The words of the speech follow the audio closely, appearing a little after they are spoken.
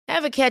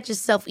Ever catch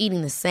yourself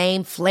eating the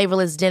same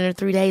flavorless dinner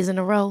 3 days in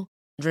a row?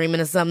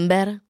 Dreaming of something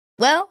better?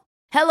 Well,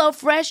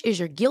 HelloFresh is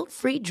your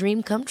guilt-free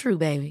dream come true,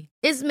 baby.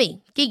 It's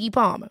me, Keke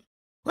Palmer.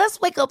 Let's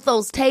wake up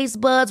those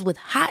taste buds with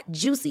hot,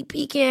 juicy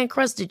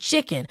pecan-crusted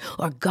chicken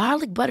or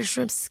garlic butter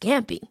shrimp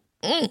scampi.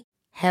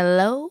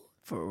 Hello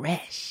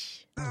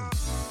Fresh.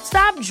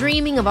 Stop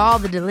dreaming of all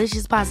the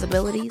delicious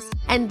possibilities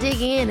and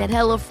dig in at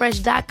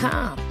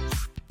HelloFresh.com.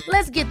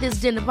 Let's get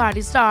this dinner party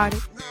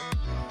started.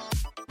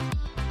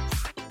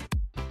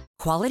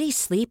 Quality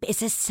sleep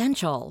is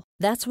essential.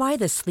 That's why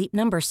the Sleep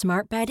Number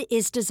Smart Bed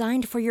is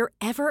designed for your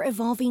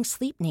ever-evolving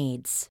sleep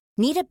needs.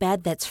 Need a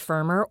bed that's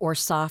firmer or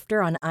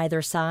softer on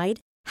either side?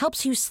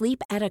 Helps you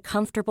sleep at a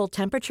comfortable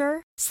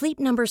temperature? Sleep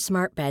Number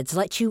Smart Beds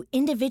let you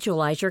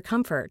individualize your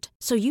comfort,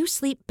 so you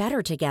sleep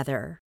better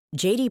together.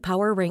 J.D.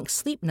 Power ranks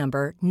Sleep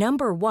Number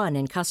number 1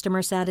 in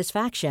customer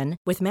satisfaction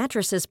with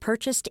mattresses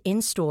purchased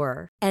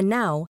in-store. And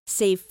now,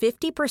 save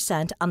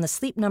 50% on the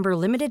Sleep Number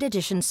Limited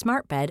Edition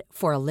Smart Bed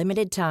for a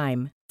limited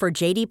time. For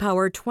J.D.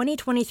 Power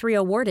 2023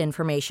 award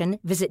information,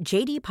 visit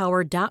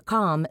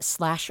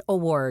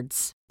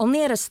jdpower.com/awards.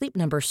 Only at a Sleep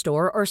Number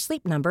store or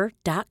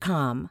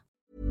sleepnumber.com.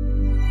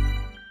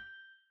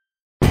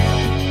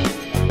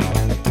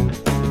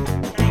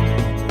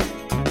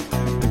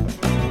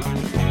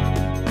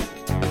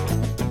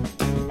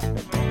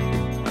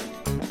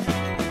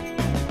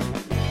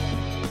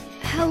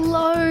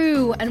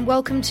 Hello and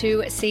welcome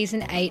to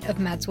Season 8 of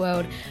Mads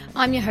World.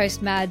 I'm your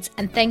host Mads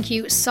and thank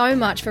you so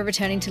much for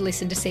returning to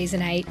listen to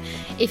Season 8.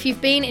 If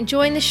you've been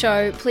enjoying the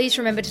show, please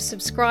remember to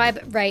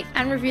subscribe, rate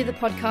and review the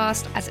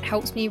podcast as it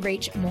helps me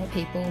reach more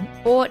people.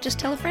 Or just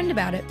tell a friend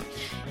about it.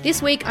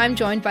 This week I'm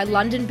joined by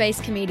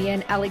London-based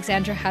comedian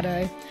Alexandra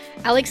Haddow.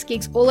 Alex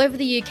gigs all over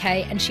the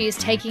UK and she is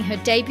taking her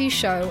debut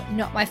show,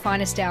 Not My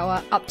Finest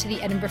Hour, up to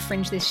the Edinburgh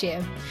Fringe this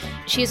year.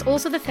 She is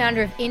also the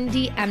founder of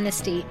Indie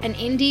Amnesty, an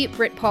indie,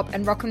 Britpop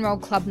and rock and roll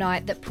club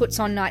night that puts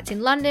on nights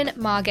in London,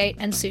 Margate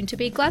and soon to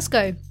be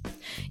Glasgow.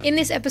 In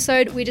this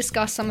episode, we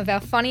discuss some of our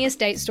funniest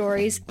date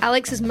stories,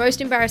 Alex's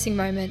most embarrassing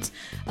moments,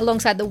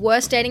 alongside the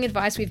worst dating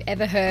advice we've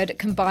ever heard,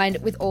 combined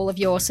with all of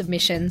your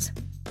submissions.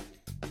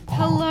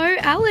 Hello,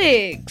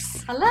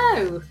 Alex.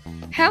 Hello.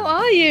 How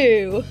are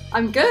you?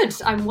 I'm good.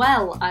 I'm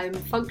well. I'm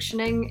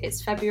functioning.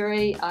 It's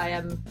February. I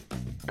am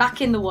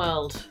back in the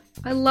world.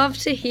 I love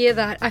to hear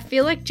that. I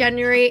feel like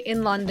January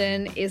in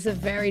London is a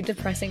very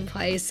depressing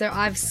place. So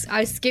I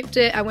skipped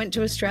it. I went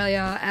to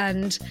Australia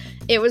and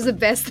it was the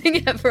best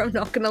thing ever. I'm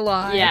not going to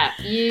lie. Yeah,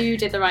 you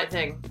did the right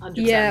thing.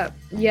 100%.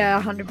 Yeah,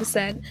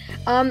 100%.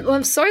 Well,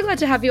 I'm so glad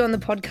to have you on the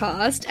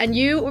podcast. And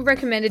you were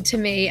recommended to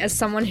me as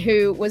someone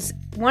who was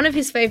one of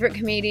his favourite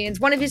comedians,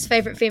 one of his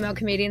favourite female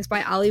comedians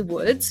by Ali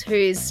Woods,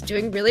 who's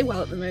doing really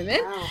well at the moment.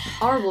 Oh,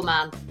 horrible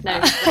man.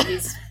 No,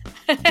 he's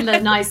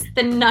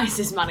the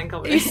nicest man in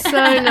comedy. He's so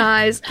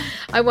nice.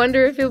 I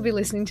wonder if he'll be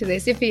listening to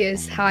this. If he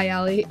is, hi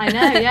Ali. I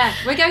know, yeah.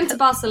 We're going to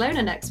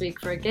Barcelona next week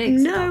for a gig.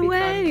 So no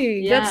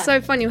way. Yeah. That's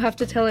so fun. You'll have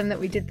to tell him that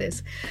we did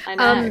this. I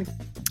know.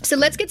 So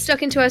let's get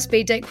stuck into our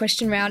speed date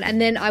question round, and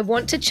then I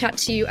want to chat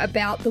to you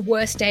about the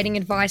worst dating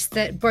advice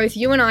that both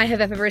you and I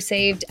have ever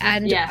received.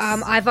 And yes.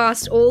 I've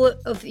asked all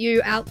of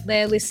you out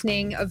there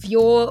listening of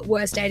your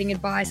worst dating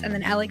advice, and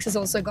then Alex has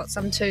also got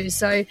some too.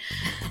 So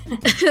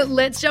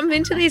let's jump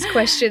into these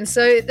questions.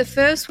 So the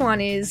first one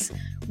is,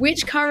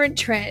 which current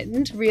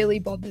trend really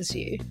bothers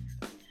you?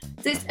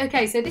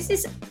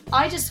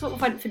 I just sort of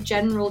went for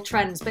general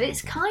trends, but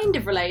it's kind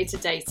of related to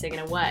dating in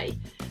a way.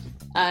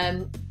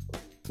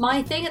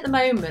 My thing at the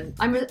moment,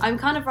 I'm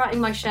kind of writing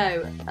my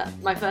show,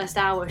 my first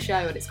hour show,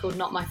 and it's called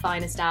Not My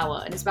Finest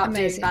Hour, and it's about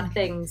doing bad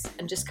things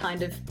and just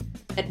kind of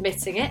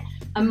admitting it.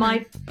 And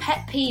my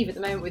pet peeve at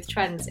the moment with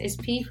trends is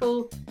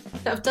people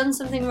that have done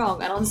something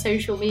wrong and on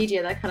social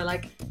media they're kind of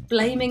like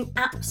blaming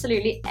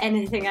absolutely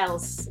anything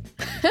else,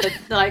 but,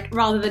 like,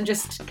 rather than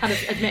just kind of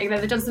admitting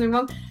that they've done something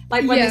wrong.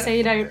 Like when they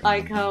say,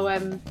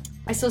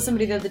 I saw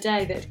somebody the other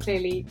day that had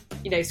clearly,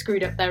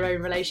 screwed up their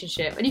own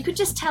relationship. And you could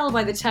just tell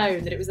by the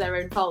tone that it was their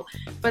own fault.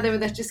 But they're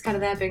just kind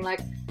of there being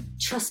like,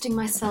 trusting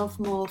myself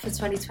more for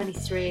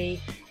 2023.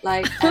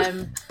 Like,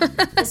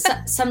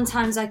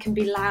 sometimes I can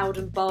be loud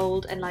and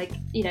bold and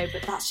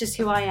but that's just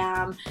who I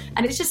am.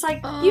 And it's just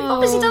like, you've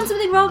obviously done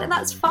something wrong and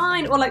that's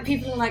fine. Or like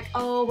people are like,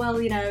 oh, well,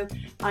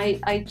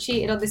 I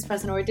cheated on this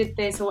person or I did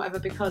this or whatever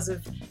because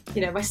of,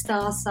 my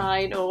star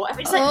sign or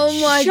whatever. It's like, oh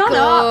my shut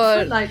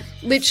God. up. Like,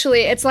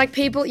 literally, it's like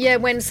people,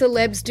 when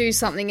celebs do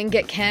something and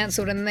get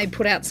cancelled and they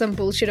put out some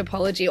bullshit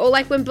apology. Or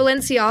like when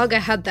Balenciaga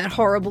had that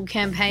horrible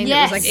campaign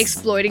that was like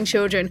exploiting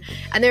children.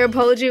 And their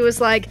apology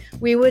was like,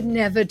 we would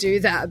never do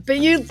that. But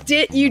you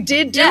did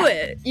do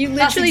it. You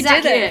literally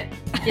did it.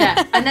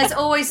 Yeah. And there's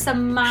always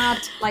some mad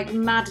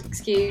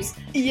excuse.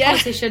 Yeah.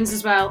 Politicians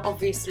as well,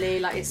 obviously.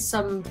 Like, it's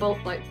some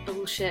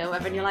bullshit or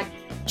whatever. And you're like,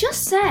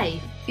 just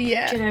say, do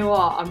you know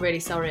what? I'm really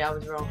sorry I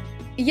was wrong.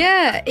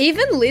 Yeah.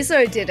 Even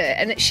Lizzo did it.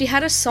 And she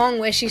had a song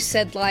where she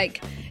said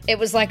it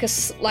was like a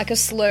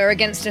slur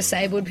against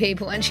disabled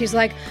people. And she's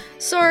like,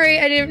 sorry,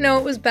 I didn't know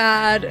it was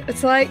bad.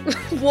 It's like,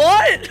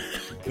 what?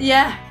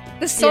 Yeah.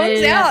 The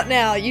song's out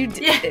now. You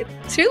did it.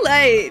 Too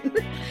late.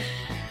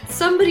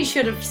 Somebody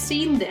should have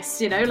seen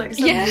this, like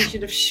somebody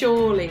should have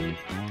surely.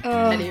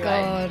 Oh, anyway,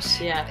 God.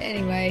 Yeah.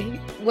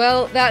 Anyway,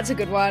 well, that's a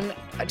good one.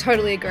 I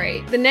totally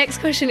agree. The next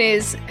question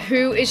is,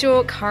 who is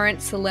your current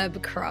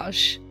celeb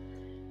crush?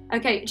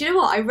 Okay, do you know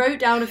what? I wrote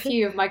down a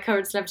few of my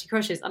current celebrity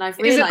crushes, and I've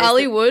realised... Is it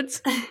Ali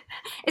Woods?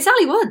 It's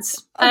Ali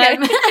Woods. Okay.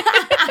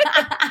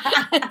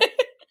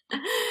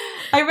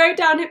 I wrote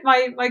down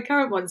my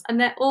current ones, and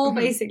they're all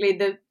basically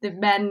the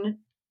men,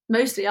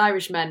 mostly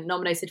Irish men,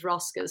 nominated for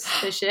Oscars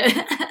this year.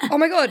 Oh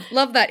my God,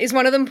 love that. Is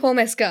one of them Paul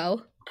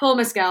Mescal? Paul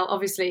Mescal,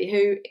 obviously,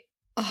 who...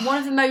 One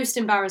of the most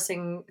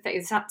embarrassing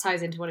things, that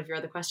ties into one of your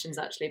other questions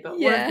actually, but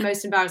one of the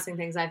most embarrassing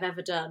things I've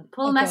ever done.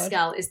 Paul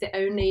Mescal is the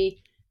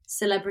only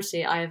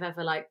celebrity I have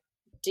ever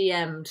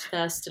DM'd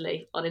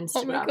thirstily on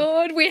Instagram. Oh my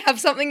God, we have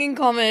something in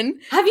common.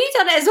 Have you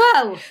done it as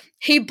well?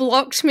 He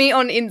blocked me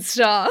on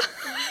Insta.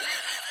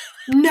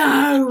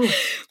 No!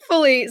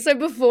 Fully. So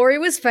before he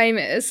was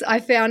famous, I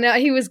found out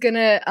he was going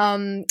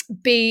to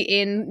be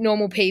in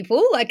Normal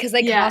People, because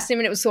they cast him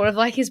and it was sort of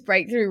like his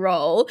breakthrough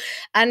role.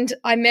 And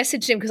I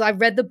messaged him because I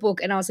read the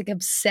book and I was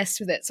obsessed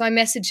with it. So I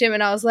messaged him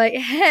and I was like,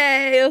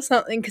 hey, or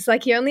something, because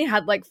he only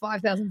had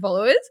 5,000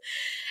 followers.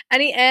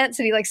 And he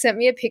answered, he sent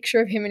me a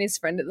picture of him and his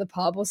friend at the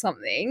pub or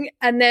something.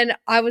 And then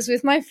I was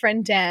with my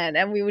friend Dan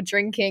and we were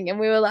drinking and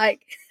we were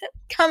like,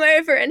 come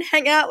over and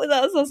hang out with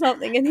us or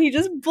something. And he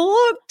just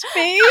blocked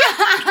me.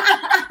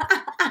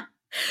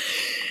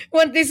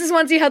 This is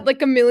once he had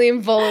 1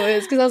 million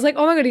followers, because I was like,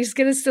 oh my God, he's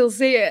going to still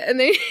see it. And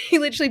then he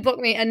literally blocked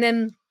me. And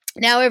then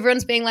now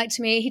everyone's being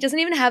to me, he doesn't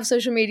even have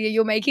social media,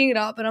 you're making it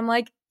up. And I'm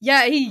like,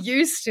 yeah, he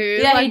used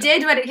to. Yeah, he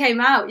did when it came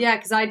out. Yeah,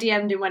 because I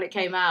DM'd him when it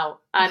came out.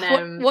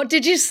 And what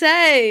did you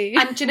say?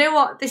 And do you know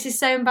what? This is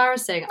so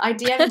embarrassing. I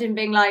DM'd him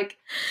being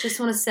just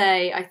want to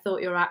say I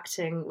thought your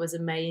acting was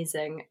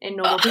amazing in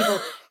Normal People.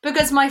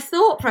 Because my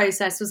thought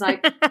process was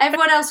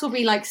everyone else will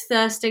be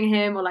thirsting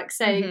him or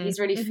saying he's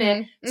really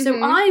fit.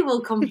 So I will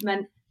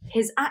compliment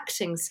his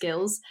acting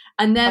skills,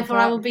 and therefore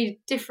I will be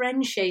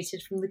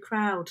differentiated from the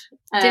crowd.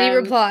 Did he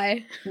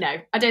reply? No,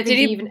 I don't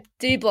think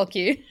Did he block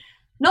you?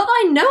 Not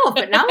that I know of,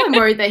 but now I'm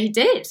worried that he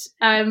did.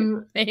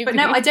 But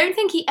no, I don't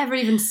think he ever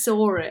even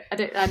saw it.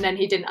 And then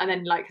he didn't. And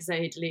then, like I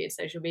say, he deleted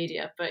social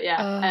media. But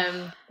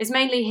yeah, it's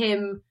mainly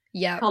him,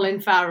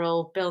 Colin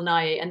Farrell, Bill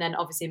Nighy, and then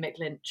obviously Mick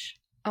Lynch.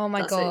 Oh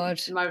my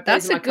God.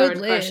 That's a good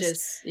list.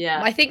 Crushes.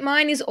 Yeah. I think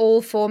mine is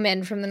all 4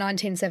 men from the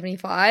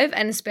 1975,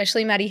 and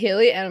especially Matty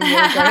Healy, and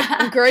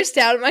I'm grossed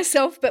out at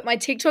myself, but my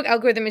TikTok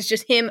algorithm is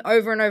just him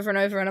over and over and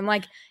over, and I'm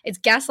like, it's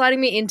gaslighting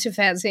me into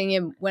fancying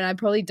him when I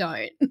probably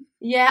don't.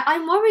 Yeah,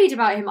 I'm worried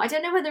about him. I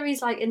don't know whether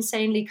he's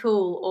insanely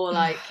cool or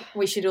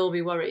we should all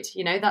be worried.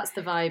 That's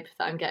the vibe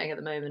that I'm getting at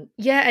the moment.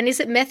 Yeah, and is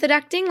it method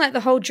acting? The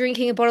whole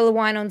drinking a bottle of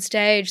wine on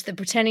stage, the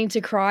pretending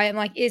to cry. I'm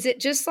like, is it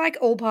just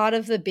all part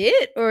of the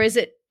bit, or is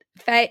it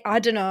fake? I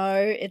don't know.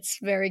 It's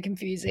very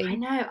confusing. I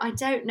know. I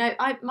don't know.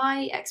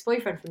 My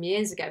ex-boyfriend from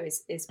years ago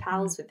is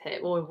pals with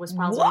him, or was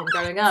pals with him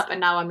growing up, and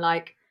now I'm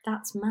like,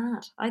 that's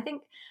mad. I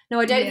don't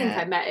think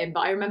I met him,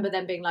 but I remember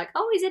them being like,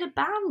 oh, he's in a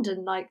band,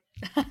 and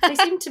they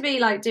seem to be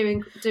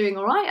doing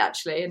all right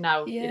actually, and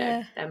now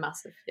they're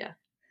massive. Yeah,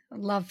 I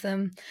love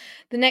them.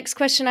 The next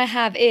question I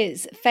have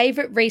is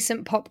favorite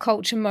recent pop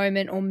culture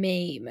moment or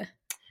meme.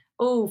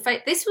 Oh,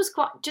 this was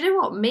quite. Do you know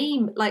what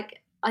meme?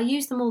 I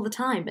use them all the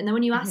time, and then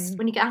when you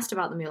get asked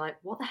about them, you're like,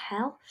 what the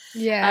hell?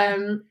 Yeah.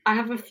 I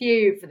have a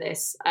few for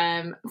this.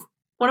 One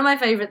of my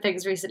favorite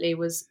things recently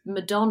was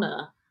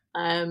Madonna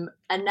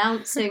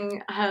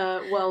announcing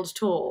her world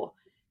tour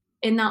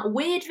in that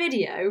weird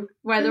video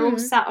where they're all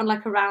sat on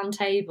a round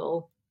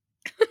table,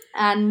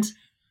 and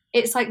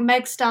it's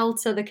Meg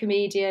Stalter, the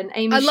comedian,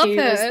 Amy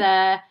Schumer's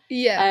there,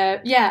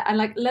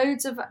 and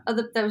loads of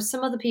other. There was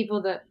some other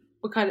people that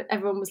were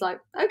everyone was like,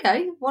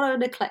 okay, what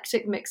an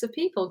eclectic mix of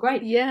people,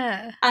 great,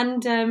 yeah.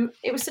 And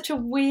it was such a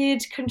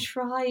weird,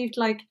 contrived,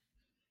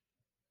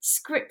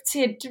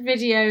 scripted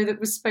video that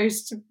was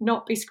supposed to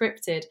not be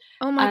scripted.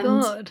 Oh my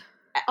God.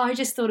 I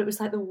just thought it was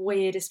the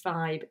weirdest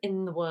vibe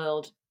in the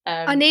world.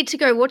 I need to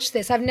go watch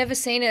this. I've never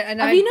seen it. And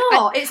have you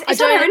not?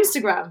 It's on her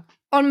Instagram.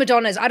 On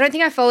Madonna's. I don't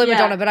think I follow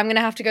Madonna, but I'm going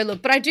to have to go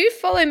look. But I do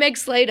follow Meg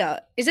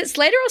Slater. Is it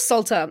Slater or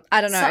Salter? I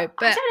don't know.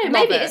 But I don't know.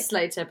 Maybe it's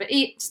Slater, but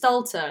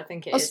Stalter, I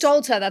think it is. Oh,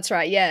 Stalter, that's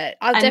right. Yeah.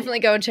 I'll definitely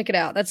go and check it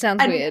out. That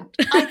sounds weird.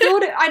 I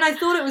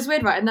thought it was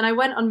weird, right? And then I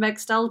went on Meg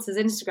Stalter's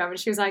Instagram and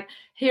she was like,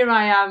 here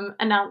I am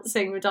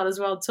announcing Madonna's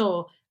world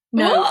tour.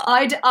 No,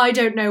 I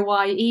don't know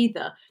why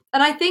either.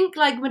 And I think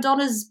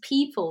Madonna's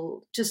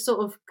people just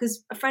sort of,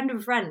 because a friend of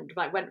a friend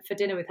went for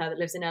dinner with her that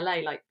lives in LA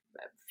a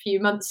few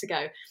months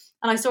ago,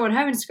 and I saw on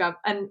her Instagram,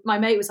 and my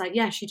mate was like,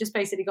 yeah, she just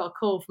basically got a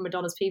call from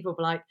Madonna's people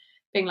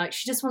being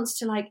she just wants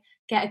to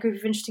get a group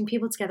of interesting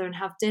people together and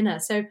have dinner.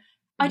 So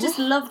I just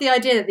love the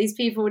idea that these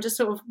people were just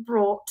sort of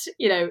brought,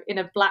 in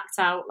a blacked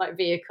out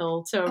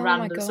vehicle to a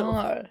random sort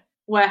of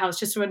warehouse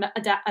just to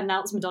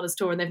announce Madonna's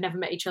tour, and they've never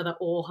met each other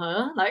or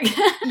her. Like,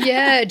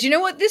 yeah. Do you know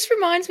what this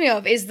reminds me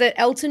of? Is that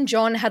Elton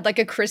John had like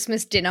a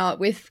Christmas dinner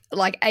with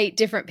like 8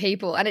 different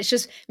people, and it's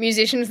just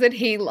musicians that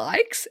he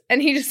likes,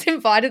 and he just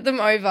invited them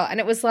over, and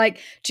it was like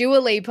Dua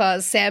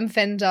Lipa, Sam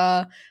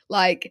Fender,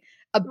 like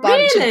a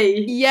bunch.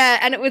 Really? Yeah,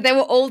 and they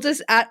were all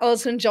just at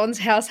Elton John's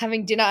house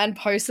having dinner and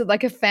posted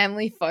like a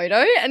family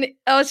photo, and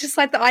I was just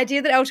like, the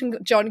idea that Elton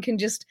John can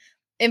just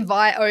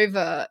invite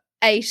over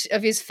 8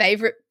 of his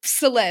favorite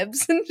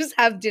celebs and just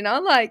have dinner,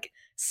 like,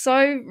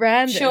 so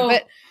random. Sure.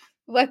 But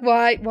like,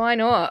 why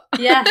not?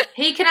 Yeah,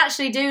 he can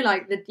actually do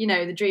like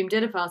the dream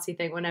dinner party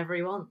thing whenever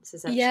he wants,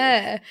 essentially.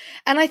 Yeah,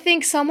 and I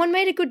think someone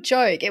made a good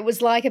joke. It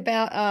was like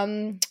about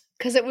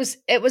because it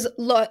was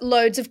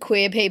loads of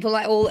queer people,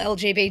 like all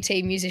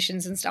LGBT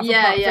musicians and stuff,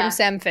 apart from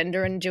Sam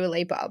Fender and Dua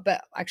Lipa.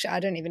 But actually, I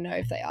don't even know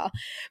if they are.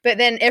 But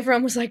then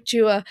everyone was like,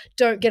 Dua,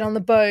 don't get on the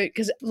boat,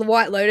 because the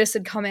White Lotus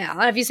had come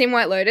out. Have you seen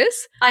White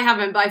Lotus? I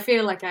haven't, but I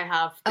feel like I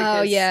have. Because,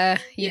 oh, yeah.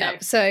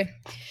 So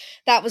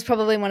that was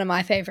probably one of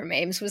my favourite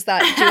memes, was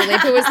that Dua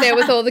Lipa was there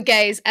with all the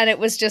gays, and it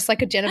was just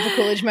like a Jennifer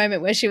Coolidge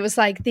moment where she was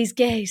like, these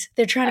gays,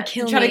 they're trying to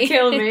kill me. Trying to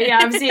kill me. Yeah,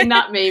 I've seen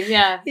that meme,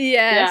 yeah.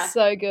 Yeah,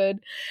 so good.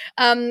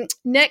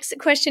 Next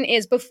question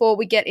is, before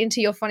we get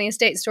into your funniest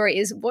date story,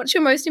 is what's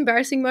your most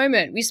embarrassing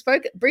moment? We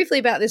spoke briefly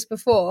about this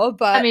before,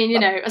 but... I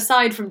mean,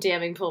 aside from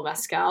DMing Paul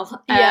Mescal,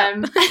 yeah.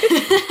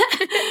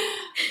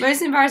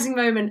 Most embarrassing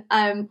moment,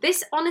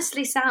 this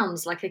honestly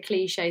sounds like a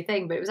cliche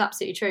thing, but it was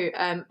absolutely true.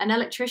 An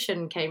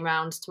electrician came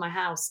round to my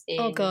house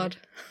to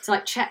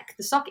like check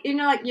the socket.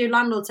 Like your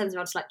landlord sends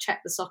around to like check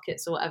the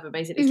sockets or whatever,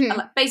 basically. Mm-hmm.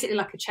 Basically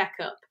like a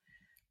checkup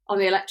on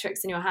the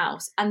electrics in your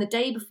house. And the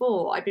day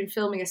before, I'd been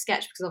filming a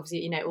sketch because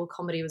obviously, all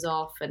comedy was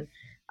off, and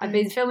I'd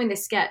been filming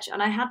this sketch,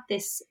 and I had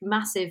this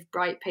massive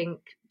bright pink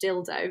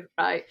dildo,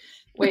 right?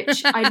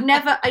 Which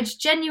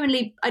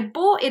I'd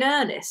bought in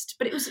earnest,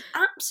 but it was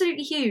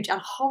absolutely huge and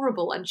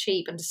horrible and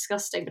cheap and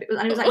disgusting. But it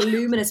was like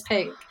luminous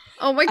pink.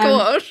 Oh my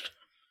God.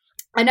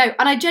 I know.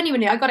 And I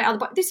got it out of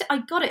the box. I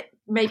got it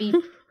maybe,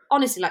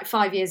 honestly, like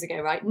 5 years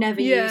ago, right? Never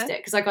used it,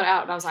 because I got it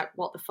out and I was like,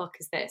 what the fuck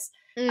is this?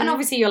 And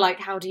obviously you're like,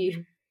 how do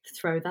you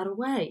throw that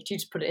away? Do you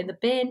just put it in the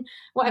bin?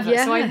 Whatever.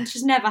 Yeah. So I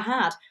just never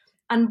had.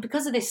 And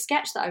because of this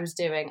sketch that I was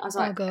doing, I was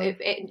like,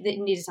 it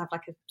needed to have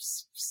like a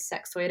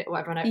sex toy in it or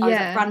whatever. And I was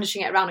like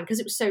brandishing it around, and because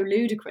it was so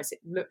ludicrous, it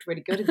looked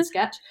really good in the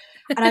sketch.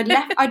 And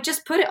I'd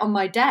just put it on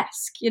my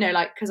desk,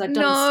 like, because I'd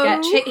done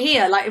a sketch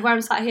here, like where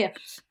I'm sat here.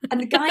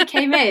 And the guy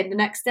came in the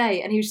next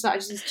day, and he was like,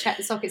 just check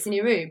the sockets in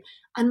your room.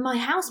 And my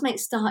housemate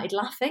started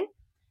laughing.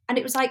 And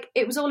it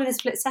was all in a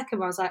split second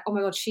where I was like, oh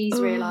my God, she's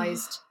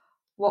realised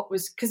what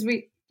was, because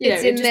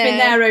it's just been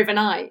there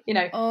overnight,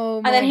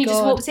 Oh my and then he God.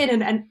 just walked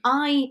in, and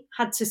I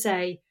had to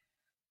say,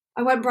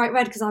 I went bright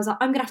red, because I was like,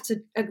 I'm going to have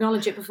to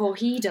acknowledge it before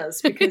he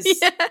does, because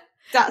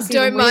that's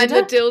don't mind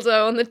the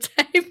dildo on the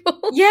table.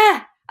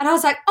 Yeah. And I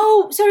was like,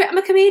 oh, sorry, I'm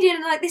a comedian,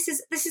 and like, this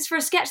is for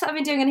a sketch that I've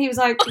been doing. And he was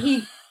like,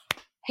 he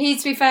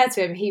to be fair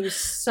to him, he was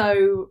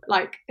so,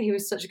 like, he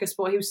was such a good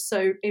sport. He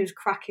was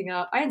cracking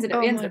up. He ended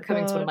up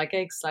coming to one of my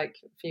gigs, like,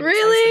 a few weeks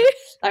later,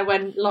 like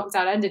when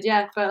lockdown ended,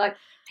 but like,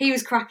 he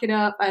was cracking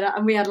up,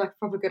 and we had like a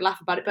proper good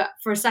laugh about it. But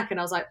for a second,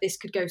 I was like, this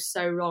could go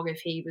so wrong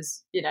if he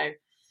was,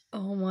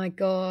 Oh my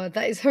God,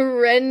 that is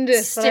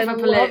horrendous. Stiff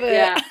upper lip,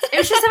 yeah. It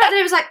was just the fact that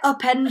it was like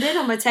upended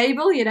on my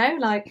table,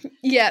 like.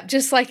 Yeah,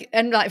 just like,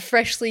 and like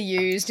freshly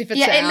used if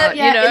it's out,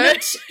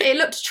 it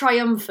looked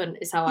triumphant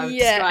is how I would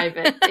describe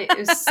it.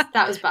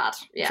 That was bad.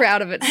 Yeah.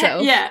 Proud of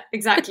itself. Yeah,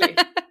 exactly.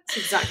 That's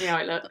exactly how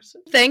it looked.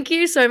 Thank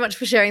you so much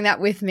for sharing that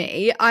with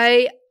me.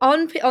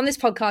 On this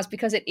podcast,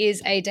 because it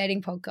is a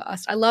dating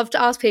podcast, I love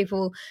to ask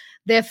people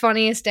their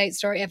funniest date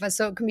story ever.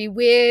 So it can be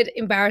weird,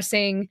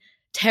 embarrassing,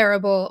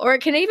 terrible, or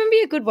it can even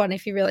be a good one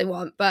if you really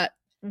want. But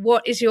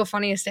what is your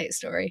funniest date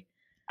story?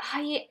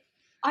 I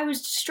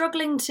was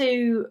struggling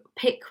to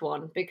pick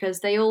one,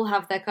 because they all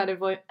have their kind of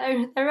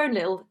their own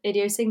little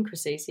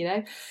idiosyncrasies,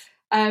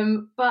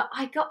 but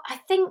I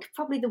think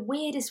probably the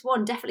weirdest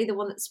one, definitely the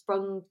one that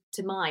sprung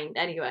to mind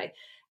anyway,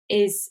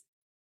 is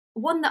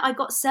one that I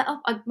got set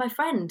up. My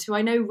friend, who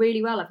I know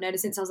really well, I've known her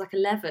since I was like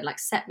 11, like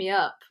set me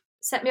up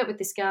with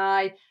this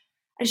guy.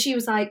 And she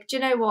was like, do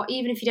you know what?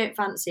 Even if you don't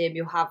fancy him,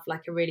 you'll have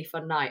like a really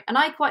fun night. And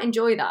I quite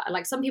enjoy that.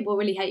 Like, some people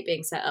really hate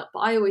being set up, but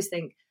I always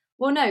think,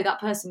 well, no, that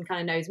person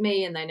kind of knows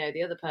me and they know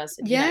the other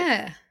person.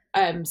 Yeah.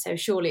 So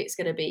surely it's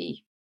gonna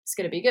be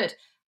good.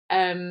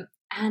 And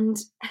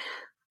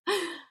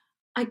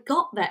I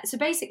got there. So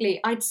basically,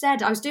 I'd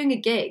said I was doing a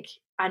gig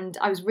and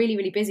I was really,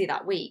 really busy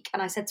that week.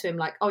 And I said to him,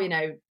 like, oh,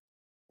 I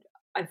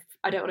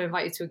don't want to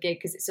invite you to a gig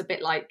because it's a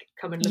bit like,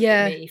 come and look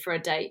at me for a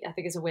date. I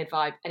think it's a weird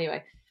vibe.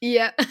 Anyway.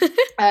 Yeah.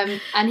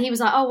 And he was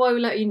like, oh, well,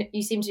 look,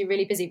 you seem to be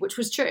really busy, which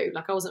was true.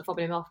 Like, I wasn't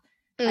fobbing him off.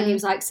 And he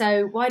was like,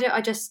 so why don't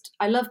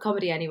I love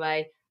comedy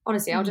anyway.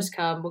 Honestly, I'll just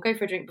come. We'll go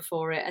for a drink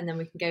before it, and then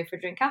we can go for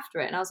a drink after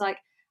it. And I was like,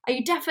 are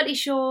you definitely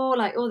sure?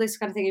 Like, all this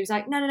kind of thing. He was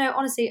like, no.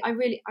 Honestly, I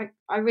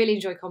really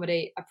enjoy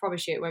comedy. I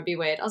promise you it won't be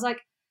weird. I was like,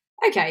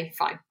 okay,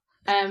 fine.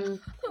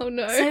 Oh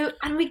no. So,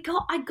 and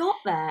I got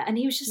there, and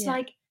he was just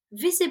like,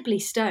 visibly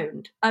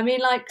stoned. I mean,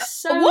 like,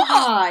 so What?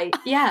 high.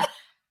 Yeah.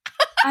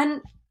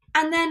 And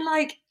then,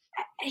 like,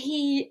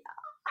 he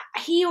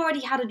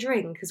already had a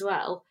drink as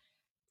well.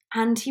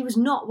 And he was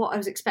not what I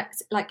was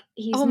expecting. Like,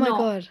 he's not,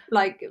 God.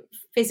 like,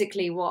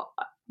 physically what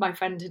my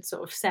friend had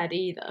sort of said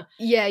either.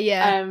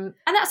 Yeah. And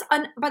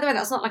by the way,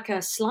 that's not like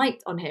a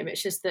slight on him.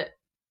 It's just that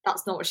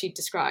that's not what she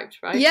described,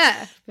 right?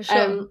 Yeah, for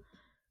sure.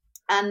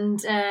 So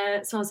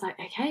I was like,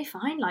 okay,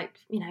 fine. Like,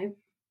 no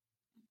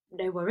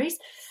worries.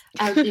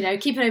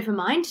 Keep an open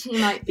mind. He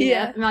might be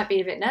a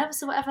bit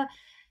nervous or whatever.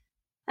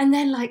 And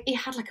then, like, he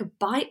had, like, a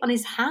bite on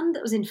his hand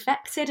that was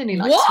infected, and he,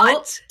 like,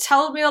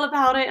 told me all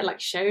about it and, like,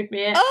 showed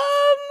me it.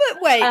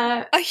 Wait,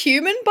 a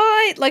human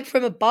bite? Like,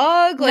 from a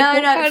bug?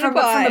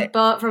 Like,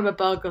 from a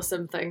bug or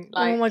something.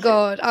 Like, oh, my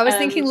God. I was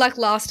thinking, like,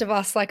 Last of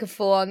Us, like, a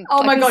full-on...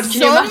 Oh, my God,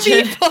 can you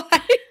imagine?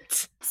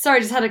 Bite. Sorry,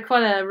 I just had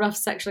quite a rough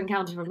sexual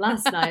encounter from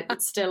last night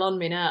that's still on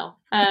me now.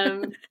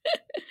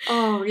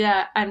 Oh,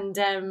 yeah,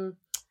 and...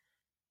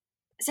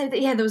 So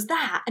there was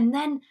that, and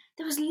then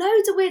there was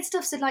loads of weird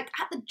stuff. So like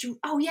at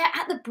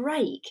the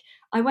break,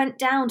 I went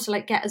down to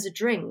like get us a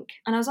drink,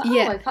 and I was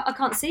like, I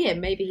can't see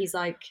him. Maybe he's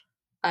like,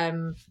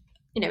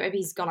 maybe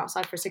he's gone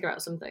outside for a cigarette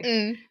or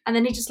something. And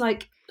then he just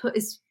like put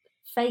his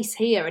face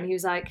here, and he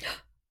was like,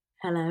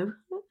 "Hello."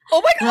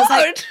 Oh my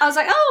God! I was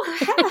like, "Oh,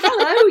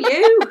 hello,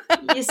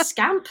 you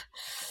scamp."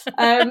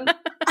 And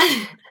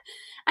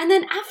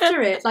then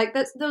after it, like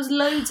there was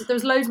loads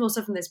more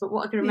stuff in this. But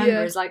what I can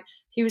remember is like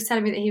he was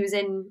telling me that he was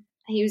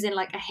in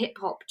like a hip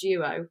hop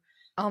duo.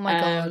 Oh my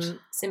God.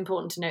 It's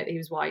important to note that he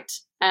was white.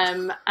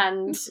 And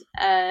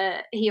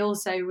he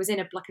also was in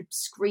a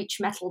screech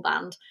metal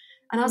band.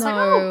 And I was like,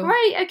 oh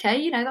great,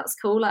 okay, that's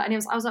cool. And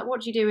I was like,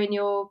 what do you do in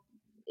your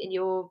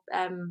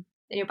band?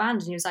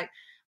 And he was like,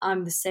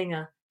 I'm the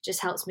singer.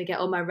 Just helps me get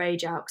all my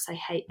rage out because I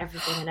hate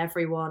everything and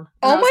everyone.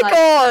 And oh my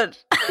God.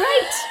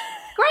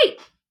 Great.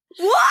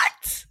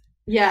 What?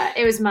 Yeah,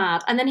 it was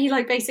mad. And then he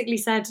like basically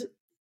said,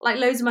 like,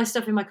 loads of my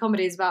stuff in my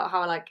comedy is about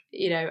how I like,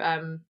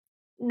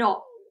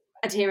 not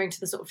adhering to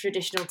the sort of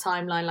traditional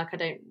timeline. Like, I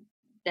don't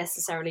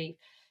necessarily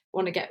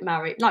want to get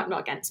married. Like, not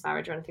against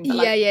marriage or anything, but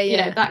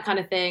like, that kind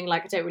of thing.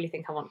 Like, I don't really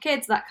think I want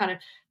kids. That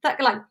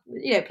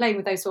playing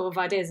with those sort of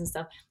ideas and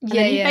stuff. And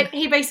then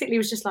he basically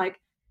was just like,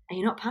 "Are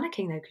you not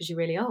panicking though because you're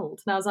really old?"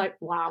 And I was like,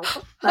 "Wow."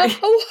 Like,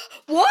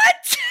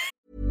 what?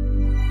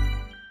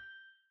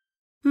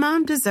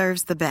 Mom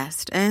deserves the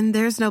best, and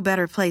there's no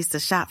better place to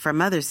shop for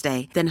Mother's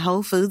Day than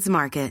Whole Foods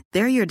Market.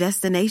 They're your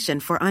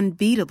destination for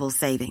unbeatable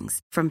savings,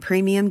 from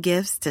premium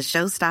gifts to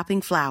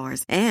show-stopping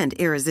flowers and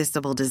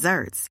irresistible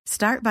desserts.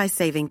 Start by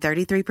saving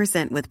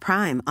 33% with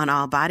Prime on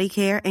all body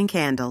care and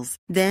candles.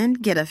 Then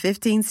get a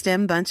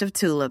 15-stem bunch of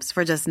tulips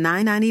for just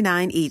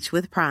 $9.99 each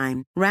with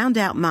Prime. Round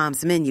out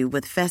Mom's menu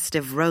with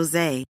festive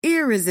rosé,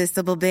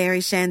 irresistible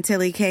berry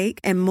chantilly cake,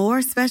 and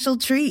more special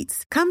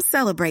treats. Come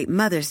celebrate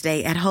Mother's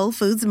Day at Whole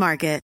Foods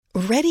Market.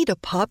 Ready to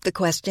pop the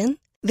question?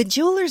 The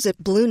jewelers at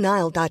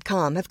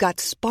BlueNile.com have got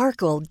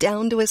sparkle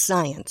down to a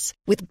science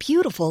with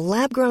beautiful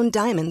lab-grown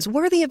diamonds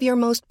worthy of your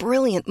most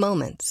brilliant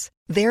moments.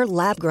 Their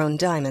lab-grown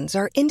diamonds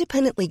are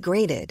independently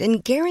graded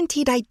and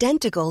guaranteed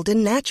identical to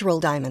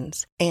natural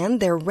diamonds, and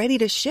they're ready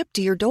to ship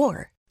to your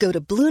door. Go to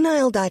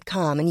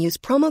BlueNile.com and use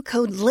promo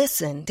code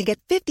LISTEN to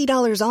get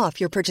 $50 off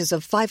your purchase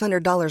of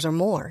 $500 or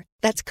more.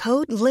 That's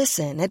code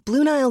LISTEN at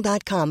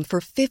BlueNile.com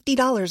for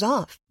 $50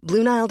 off.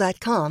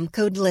 BlueNile.com,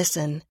 code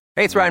LISTEN.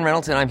 Hey, it's Ryan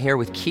Reynolds, and I'm here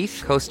with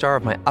Keith, co-star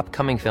of my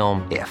upcoming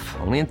film, If,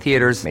 only in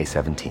theaters May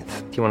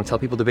 17th. Do you want to tell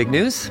people the big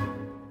news?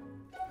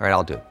 All right,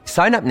 I'll do it.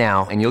 Sign up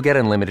now and you'll get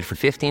unlimited for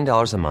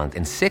 $15 a month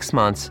and 6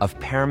 months of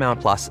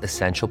Paramount Plus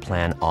Essential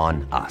Plan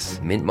on us.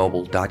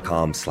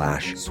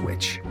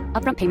 MintMobile.com/switch.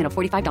 Upfront payment of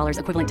 $45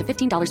 equivalent to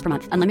 $15 per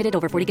month. Unlimited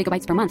over 40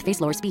 gigabytes per month.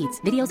 Face lower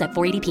speeds. Videos at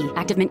 480p.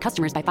 Active Mint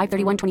customers by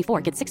 531.24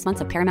 get 6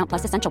 months of Paramount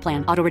Plus Essential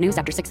Plan. Auto renews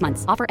after 6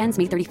 months. Offer ends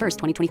May 31st,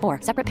 2024.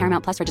 Separate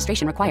Paramount Plus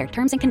registration required.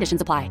 Terms and conditions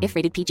apply if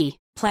rated PG.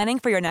 Planning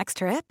for your next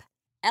trip?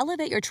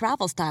 Elevate your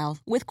travel style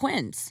with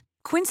Quince.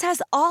 Quince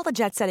has all the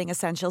jet-setting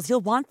essentials you'll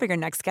want for your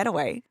next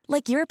getaway,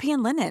 like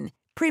European linen,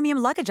 premium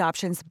luggage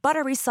options,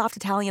 buttery soft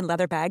Italian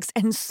leather bags,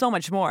 and so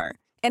much more.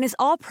 And is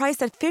all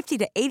priced at 50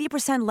 to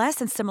 80% less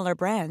than similar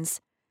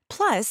brands.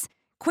 Plus,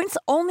 Quince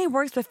only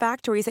works with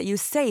factories that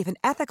use safe and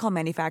ethical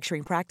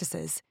manufacturing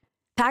practices.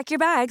 Pack your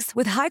bags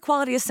with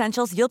high-quality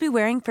essentials you'll be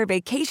wearing for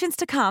vacations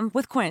to come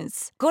with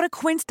Quince. Go to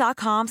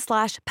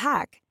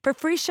quince.com/pack for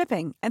free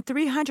shipping and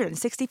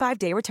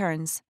 365-day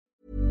returns.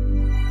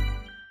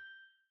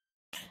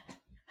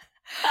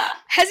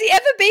 Has he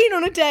ever been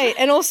on a date?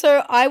 And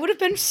also, I would have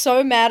been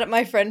so mad at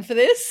my friend for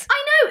this.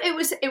 I know, it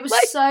was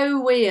like,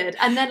 so weird.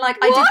 And then, like,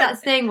 I did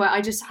that thing where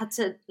I just had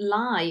to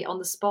lie on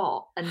the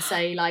spot and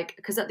say, like,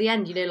 because at the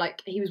end,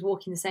 like, he was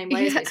walking the same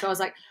way as me. So I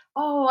was like,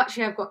 oh,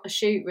 actually, I've got a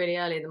shoot really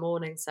early in the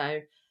morning. So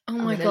I'm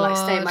going to, like,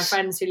 stay with my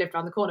friends who lived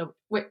around the corner.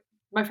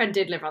 My friend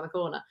did live around the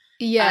corner.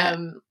 Yeah.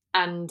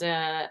 And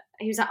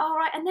he was like, all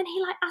right. And then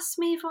he, like, asked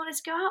me if I wanted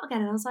to go out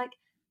again. And I was like,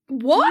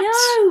 what?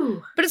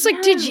 No. But it's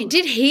like, did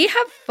he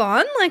have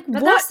fun? Like,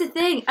 but what? That's the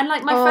thing. And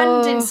like, my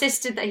friend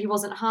insisted that he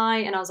wasn't high,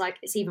 and I was like,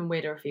 it's even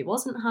weirder if he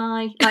wasn't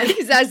high. Like,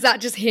 is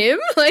that just him?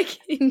 Like,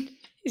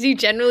 is he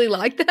generally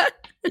like that?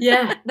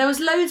 Yeah. There was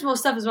loads more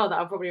stuff as well that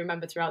I'll probably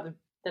remember throughout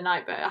the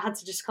night, but I had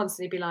to just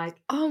constantly be like,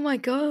 oh my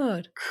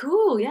God.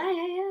 Cool, yeah.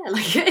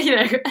 Like, you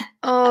know.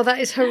 Oh, that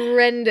is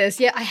horrendous.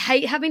 Yeah, I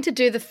hate having to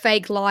do the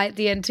fake lie at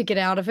the end to get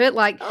out of it.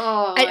 Like,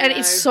 and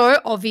it's so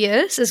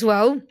obvious as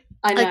well.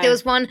 I know. Like, there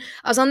was one,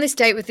 I was on this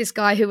date with this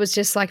guy who was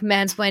just like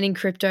mansplaining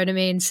crypto to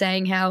me and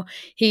saying how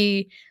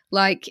he,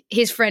 like,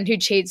 his friend who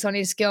cheats on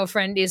his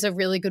girlfriend is a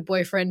really good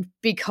boyfriend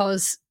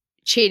because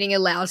cheating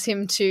allows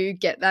him to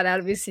get that out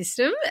of his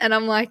system. And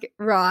I'm like,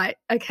 right,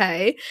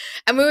 okay.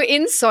 And we were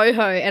in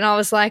Soho and I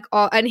was like,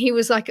 oh, and he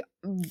was like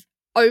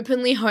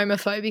openly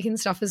homophobic and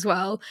stuff as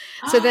well.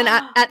 So then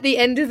at the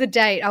end of the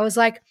date, I was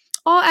like,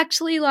 oh,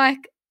 actually,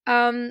 like,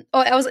 it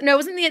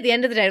wasn't at the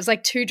end of the day. It was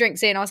like 2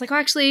 drinks in. I was like, oh,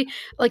 actually,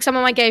 like, some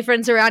of my gay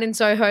friends are out in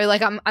Soho.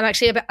 Like, I'm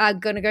actually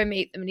going to go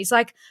meet them. And he's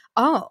like,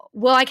 oh,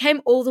 well, I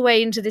came all the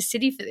way into the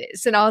city for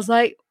this. And I was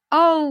like,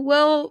 oh,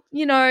 well,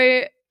 you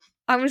know,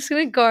 I'm just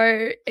going to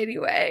go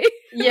anyway.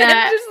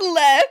 Yeah. Just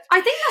left.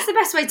 I think that's the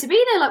best way to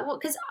be though. Like,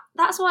 because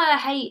that's why I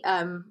hate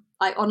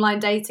like online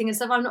dating and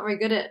stuff. I'm not very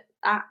good at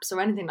apps or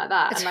anything like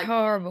that. It's and, like,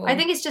 horrible. I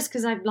think it's just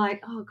because I'm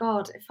like, oh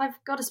God, if I've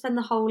got to spend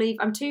the whole evening,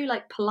 I'm too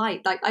like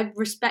polite. Like, I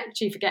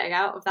respect you for getting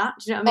out of that.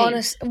 Do you know what I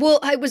mean? Well,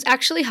 it was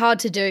actually hard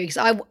to do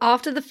because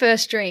after the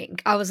first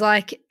drink, I was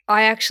like,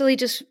 I actually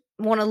just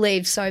want to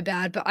leave so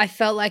bad, but I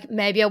felt like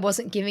maybe I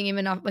wasn't giving him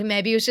enough. Like,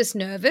 maybe he was just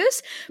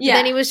nervous. But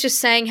then he was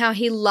just saying how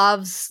he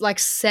loves like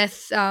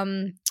Seth.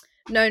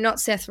 No, not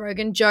Seth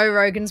Rogen, Joe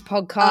Rogan's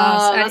podcast.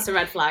 Oh, that's a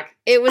red flag.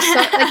 It was so,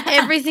 like,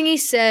 everything he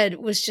said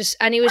was just,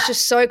 and he was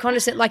just so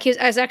condescending. Like,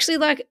 I was actually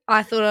like,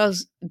 I thought I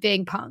was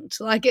being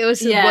punked. Like, it was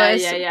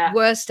the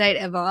worst date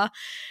ever.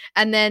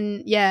 And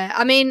then,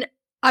 I mean,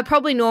 I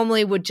probably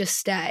normally would just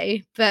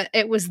stay, but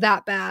it was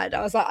that bad.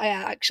 I was like, I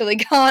actually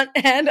can't,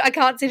 and I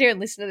can't sit here and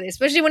listen to this,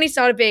 especially when he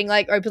started being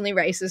like openly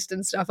racist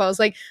and stuff. I was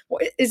like,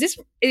 what is this?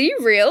 Are you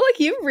real? Like,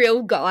 are you a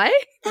real guy?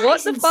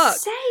 What the fuck?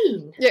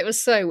 Insane. Yeah, it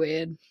was so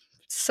weird.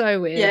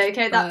 So weird. Yeah,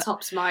 okay, that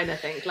tops mine, I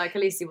think. Like,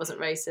 at least he wasn't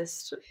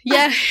racist.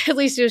 Yeah, at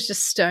least he was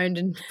just stoned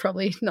and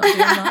probably not doing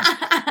much.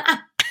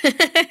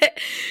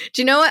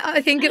 Do you know what?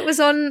 I think it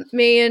was on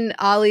me and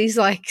Ali's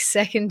like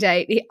second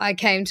date. I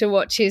came to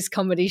watch his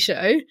comedy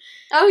show.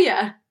 Oh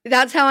yeah,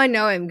 that's how I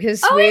know him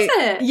because. Is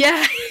it?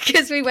 Yeah,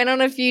 because we went on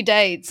a few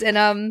dates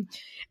and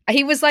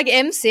he was like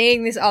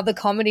emceeing this other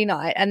comedy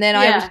night, and then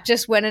I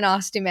just went and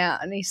asked him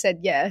out, and he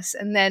said yes,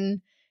 and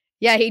then.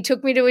 Yeah, he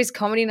took me to his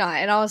comedy night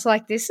and I was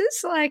like, this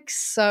is like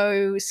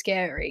so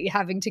scary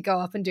having to go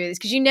up and do this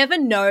because you never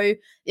know.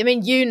 I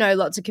mean, you know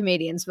lots of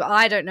comedians, but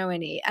I don't know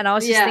any. And I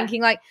was just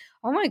thinking like,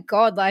 oh my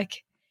God,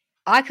 like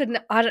I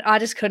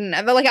just couldn't.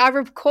 But like I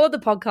record the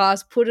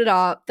podcast, put it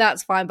up,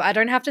 that's fine. But I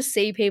don't have to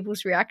see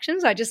people's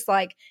reactions. I just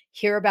like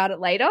hear about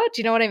it later.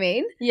 Do you know what I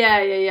mean? Yeah.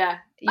 I think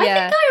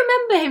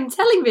I remember him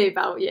telling me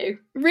about you.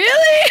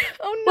 Really?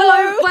 Oh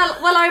no.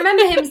 Well, I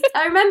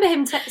remember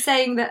him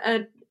saying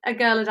that a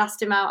girl had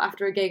asked him out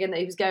after a gig and that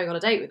he was going on a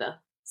date with her.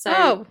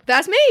 So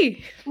that's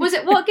me. Was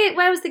it what gig?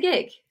 Where was the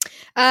gig?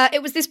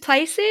 It was this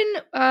place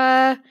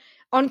on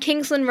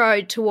Kingsland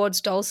Road towards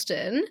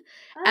Dalston,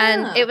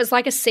 and it was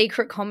like a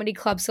secret comedy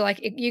club. So like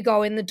you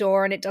go in the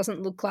door and it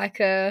doesn't look like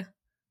anything,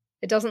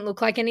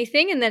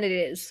 and then it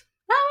is.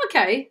 Oh,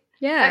 okay.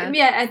 Yeah,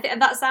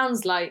 that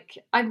sounds like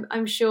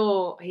I'm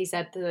sure he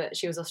said that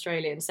she was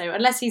Australian. So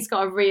unless he's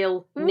got a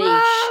real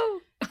niche.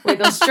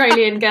 With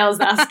Australian girls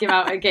that ask him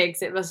out at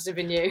gigs, it must have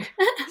been you.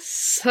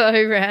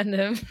 So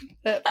random,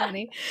 but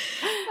funny.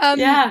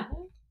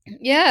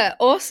 Yeah,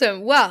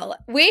 awesome. Well,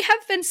 we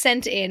have been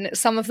sent in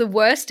some of the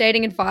worst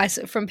dating advice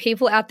from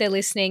people out there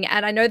listening,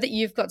 and I know that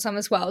you've got some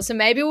as well. So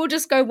maybe we'll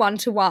just go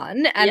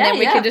 1-to-1 and then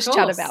we can just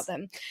chat about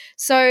them.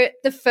 So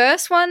the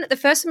first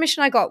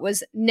submission I got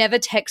was never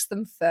text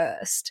them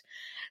first.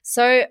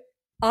 So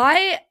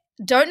I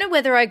don't know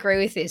whether I agree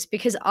with this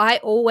because I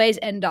always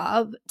end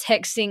up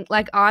texting,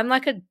 like I'm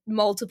like a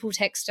multiple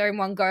texter in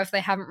one go if they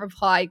haven't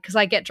replied because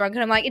I get drunk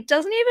and I'm like, it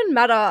doesn't even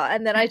matter.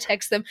 And then I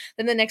text them.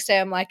 Then the next day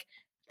I'm like,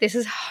 this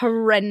is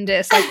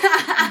horrendous. Like,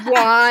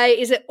 why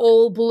is it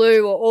all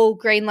blue or all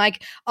green?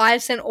 Like,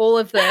 I've sent all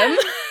of them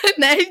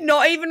and they've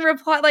not even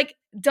replied, like,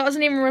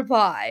 doesn't even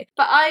reply.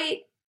 But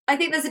I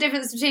think there's a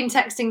difference between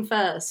texting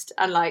first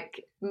and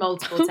like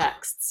multiple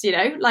texts, you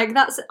know? Like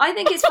I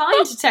think it's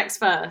fine to text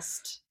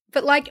first.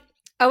 But like,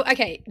 oh,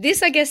 okay,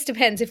 this I guess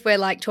depends if we're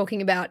like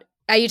talking about,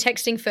 are you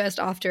texting first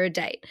after a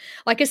date?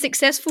 Like a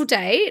successful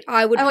date,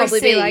 I would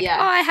probably be like, oh,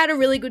 I had a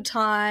really good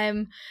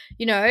time,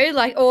 you know,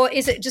 like, or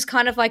is it just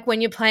kind of like when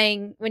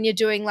you're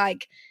doing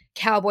like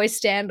cowboy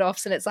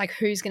standoffs and it's like,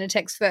 who's going to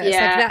text first?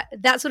 Yeah.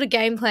 Like that sort of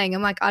game playing,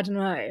 I'm like, I don't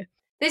know.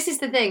 This is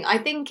the thing. I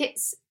think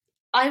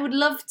I would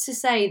love to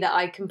say that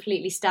I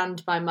completely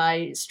stand by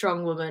my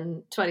strong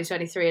woman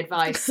 2023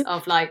 advice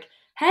of like,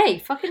 hey,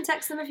 fucking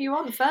text them if you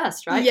want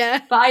first, right?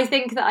 Yeah. But I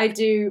think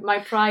that my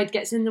pride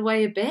gets in the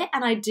way a bit,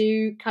 and I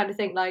do kind of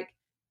think like,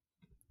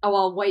 oh,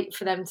 I'll wait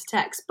for them to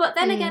text. But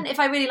then again, if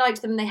I really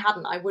liked them and they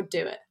hadn't, I would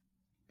do it.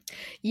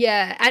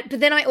 Yeah, but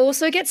then I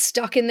also get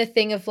stuck in the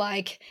thing of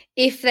like,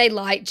 if they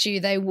liked you,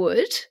 they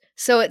would.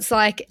 So it's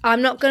like,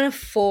 I'm not going to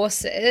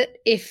force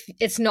it if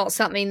it's not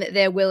something that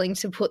they're willing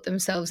to put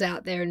themselves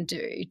out there and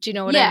do. Do you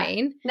know what I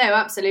mean? No,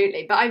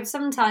 absolutely. But I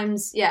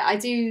sometimes, I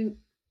do.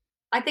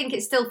 I think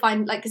it's still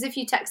fine. Like, because if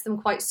you text them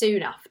quite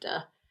soon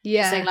after,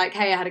 saying like,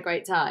 hey, I had a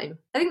great time,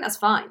 I think that's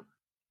fine.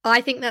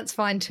 I think that's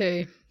fine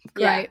too.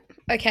 Great.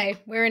 Yeah. Okay,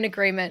 we're in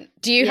agreement.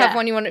 Do you have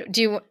one you want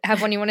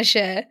to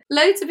share?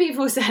 Loads of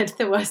people said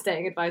the worst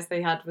dating advice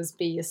they had was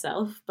be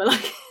yourself, but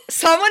like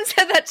someone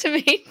said that to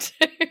me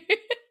too.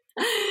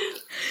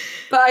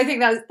 But I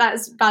think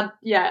that's bad.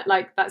 Yeah,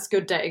 like that's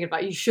good dating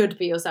advice. You should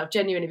be yourself,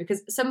 genuinely,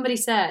 because somebody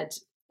said,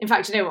 in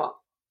fact, you know what?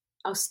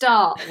 I'll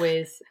start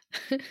with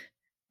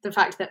the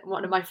fact that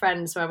one of my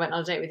friends who I went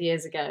on a date with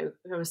years ago,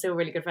 who I'm still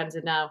really good friends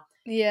with now,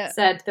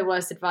 said the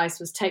worst advice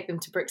was take them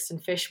to Brixton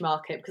Fish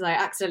Market, because I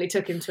accidentally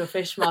took him to a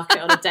fish market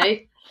on a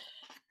date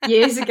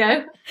years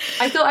ago.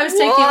 I thought I was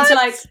taking him to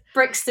like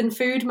Brixton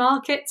food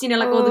markets, you know,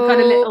 like all the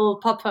kind of little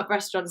pop-up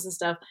restaurants and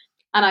stuff,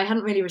 and I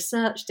hadn't really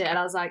researched it, and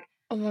I was like,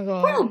 oh my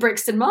God, well,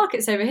 Brixton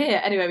Market's over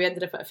here. Anyway, we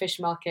ended up at a fish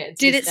market.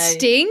 Did it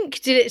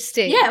stink?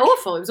 Yeah,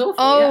 awful. It was awful.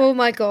 Oh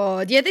my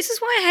God. Yeah, this is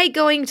why I hate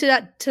going to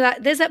that.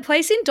 There's that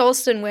place in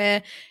Dalston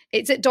where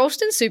it's at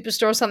Dalston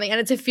Superstore or something, and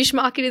it's a fish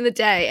market in the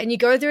day, and you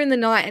go there in the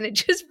night and it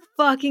just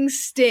fucking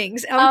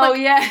stinks. And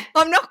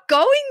I'm not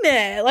going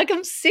there. Like,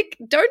 I'm sick.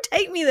 Don't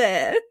take me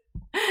there.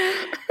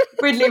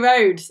 Ridley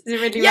Road. Is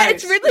it Ridley Road? Yeah,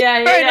 it's Ridley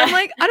Road. Yeah. I'm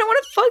like, I don't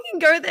want to fucking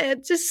go there.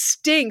 It just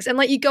stinks. And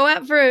like, you go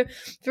out for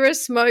a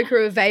smoke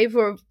or a vape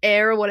or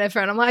air or whatever,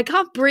 and I'm like, I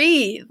can't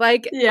breathe.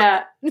 Like,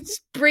 it's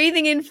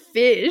breathing in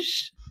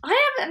fish.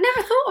 I have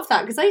never thought of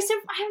that, because I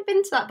haven't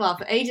been to that bar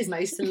for ages, and I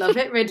used to love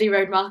it, Ridley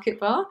Road Market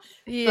Bar.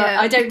 Yeah, but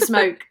I don't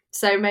smoke,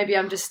 so maybe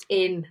I'm just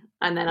in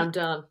and then I'm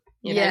done.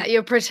 You know?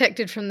 You're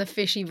protected from the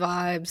fishy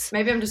vibes.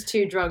 Maybe I'm just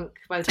too drunk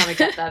by the time I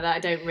get there that I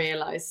don't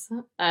realise.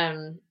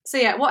 So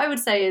yeah, what I would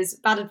say is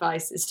bad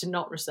advice is to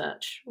not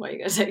research where you're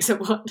going to take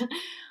someone.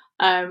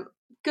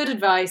 Good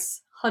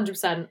advice,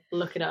 100%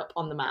 look it up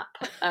on the map.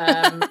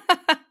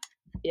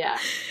 Yeah.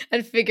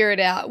 And figure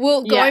it out.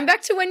 Well, going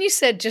back to when you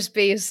said just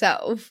be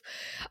yourself,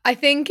 I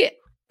think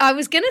I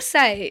was going to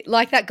say,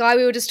 like that guy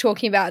we were just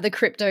talking about, the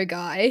crypto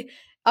guy,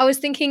 I was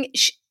thinking,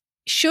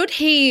 should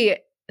he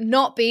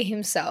not be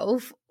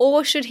himself,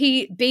 or should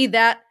he be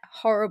that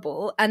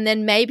horrible, and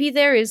then maybe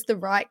there is the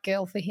right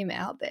girl for him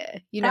out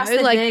there, you know? That's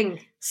the like thing.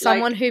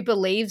 Someone who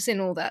believes in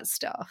all that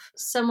stuff.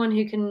 Someone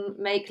who can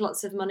make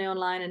lots of money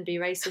online and be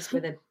racist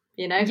with him,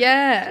 you know?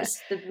 Yeah.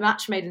 Just the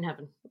match made in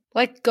heaven.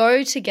 Like,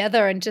 go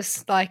together and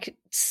just like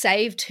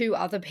save two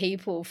other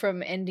people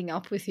from ending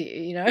up with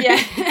you know?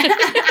 Yeah.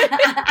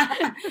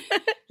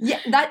 Yeah,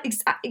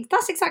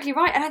 that's exactly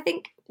right. And I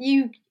think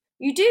you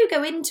do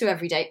go into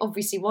every day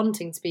obviously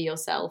wanting to be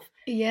yourself.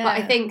 Yeah.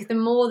 But I think the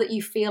more that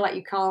you feel like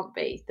you can't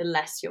be, the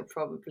less you're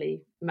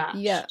probably matched.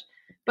 Yeah.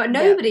 But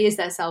nobody is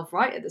their self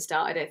right at the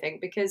start, I don't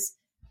think, because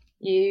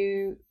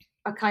you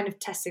are kind of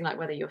testing like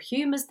whether your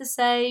humour's the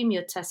same,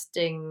 you're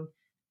testing,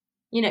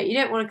 you know, you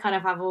don't want to kind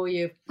of have all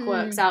your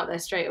quirks out there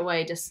straight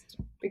away, just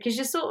because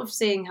you're sort of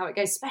seeing how it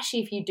goes,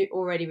 especially if you do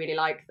already really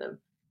like them.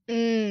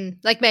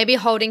 Like maybe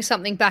holding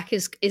something back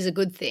is a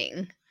good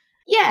thing.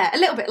 Yeah, a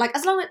little bit. Like,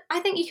 as long as I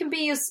think you can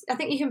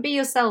be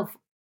yourself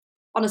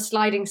on a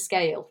sliding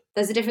scale.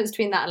 There's a difference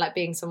between that and like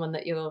being someone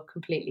that you're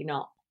completely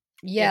not.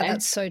 Yeah, you know?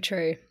 That's so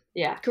true.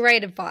 Yeah.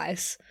 Great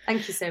advice.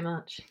 Thank you so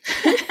much.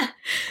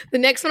 The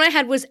next one I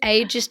had was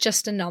age is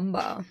just a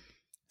number.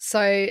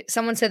 So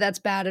someone said that's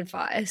bad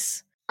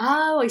advice.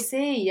 Oh, I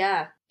see.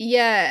 Yeah.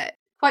 Yeah.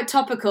 Quite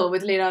topical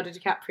with Leonardo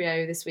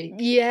DiCaprio this week.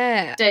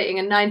 Yeah. Dating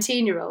a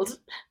 19-year-old.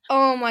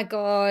 Oh my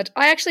God.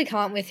 I actually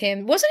can't with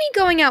him. Wasn't he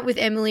going out with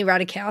Emily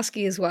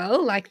Ratajkowski as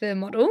well, like the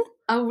model?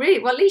 Oh, really?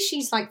 Well, at least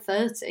she's like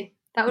 30.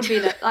 That would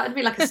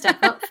be like a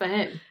step up for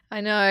him.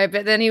 I know,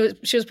 but then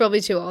she was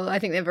probably too old. I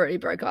think they've already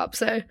broke up,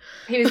 so.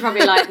 He was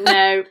probably like,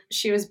 no,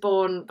 she was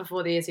born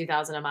before the year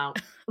 2000, I'm out.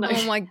 No.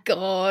 Oh my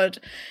God.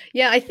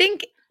 Yeah, I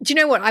think, do you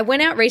know what? I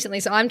went out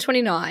recently, so I'm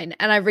 29,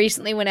 and I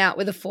recently went out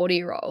with a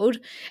 40-year-old,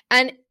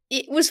 and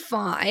it was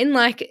fine.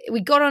 Like, we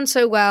got on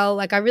so well.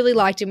 Like, I really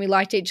liked him. We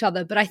liked each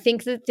other. But I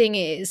think the thing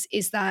is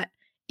that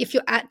if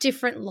you're at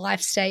different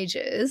life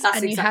stages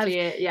and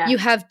you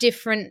have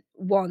different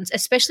wants,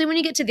 especially when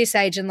you get to this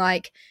age and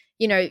like,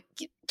 you know,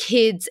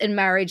 kids and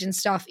marriage and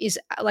stuff is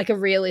like a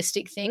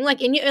realistic thing.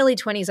 Like in your early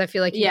 20s, I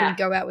feel like you can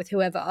go out with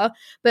whoever.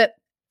 But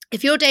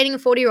if you're dating a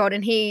 40-year-old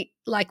and he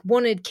like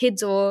wanted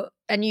kids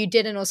and you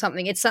didn't or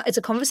something, it's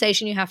a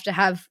conversation you have to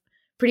have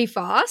pretty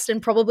fast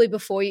and probably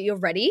before you're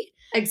ready.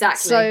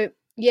 Exactly. So,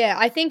 yeah,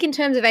 I think in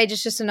terms of age,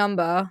 it's just a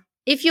number.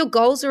 If your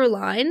goals are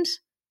aligned,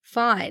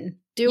 fine.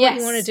 Do what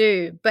you want to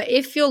do. But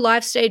if your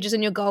life stages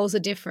and your goals are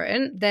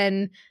different,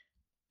 then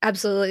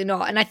absolutely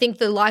not. And I think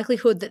the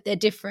likelihood that they're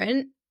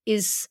different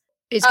is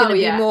is going to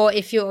be more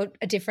if you're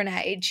a different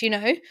age, you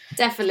know?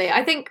 Definitely.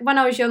 I think when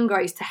I was younger,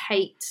 I used to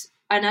hate,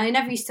 and I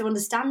never used to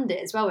understand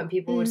it as well, when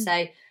people would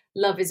say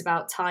love is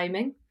about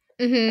timing.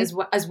 As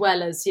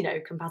well as, you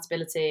know,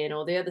 compatibility and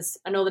all the others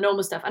and all the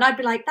normal stuff. And I'd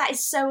be like, that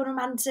is so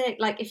unromantic.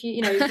 Like, if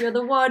you know, if you're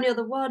the one, you're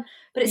the one.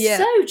 But it's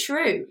so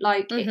true.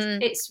 Like,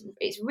 it's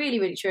really,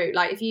 really true.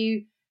 Like, if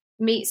you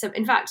meet some,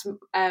 in fact,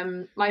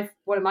 one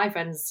of my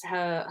friends,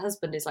 her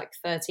husband is like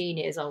 13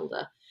 years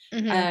older.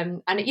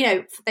 And, you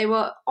know, they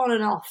were on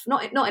and off,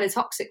 not in a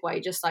toxic way,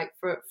 just like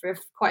for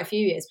quite a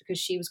few years, because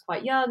she was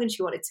quite young and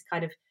she wanted to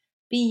kind of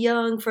be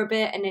young for a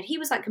bit. And then he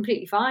was like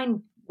completely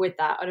fine with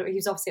that. He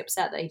was obviously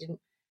upset that he didn't,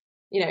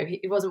 you know,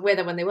 he wasn't with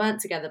her when they weren't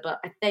together,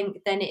 but I think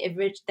then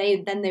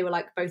they were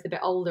like both a bit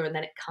older, and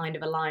then it kind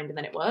of aligned, and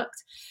then it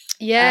worked.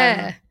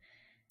 Yeah.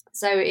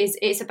 So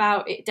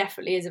it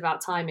definitely is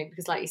about timing,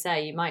 because like you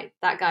say,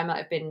 that guy might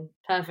have been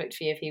perfect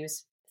for you if he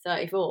was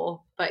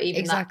 34, but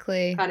even that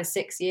kind of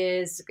 6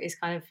 years is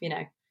kind of, you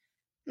know,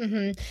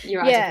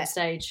 you're at a different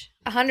stage.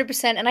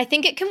 100%. And I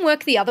think it can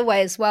work the other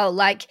way as well.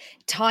 Like,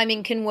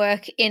 timing can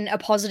work in a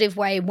positive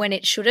way when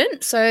it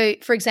shouldn't. So,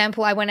 for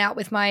example, I went out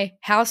with my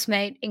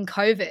housemate in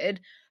COVID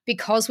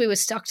because we were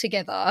stuck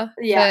together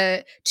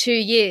for 2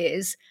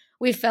 years.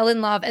 We fell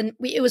in love, and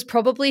it was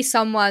probably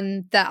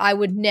someone that I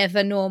would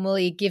never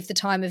normally give the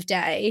time of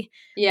day.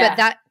 Yeah.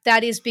 But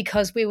that is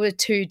because we were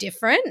too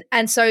different.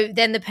 And so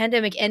then the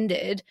pandemic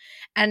ended,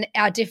 and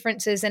our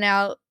differences and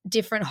our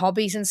different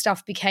hobbies and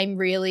stuff became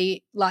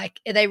really, like,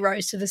 they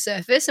rose to the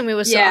surface, and we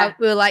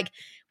were like,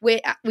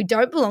 we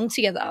don't belong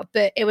together.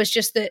 But it was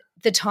just that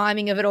the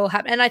timing of it all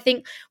happened. And I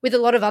think with a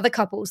lot of other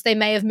couples, they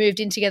may have moved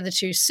in together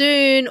too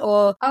soon,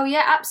 or oh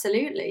yeah,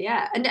 absolutely,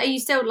 yeah. And are you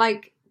still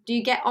like, do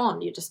you get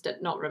on? You're just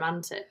not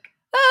romantic?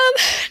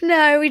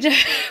 No, we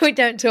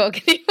don't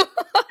talk anymore.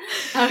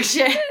 Oh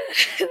shit.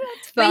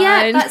 That's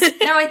fine. But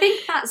yeah, I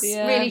think that's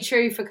really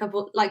true for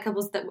couples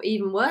that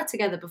even were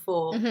together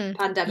before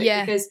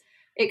pandemic, because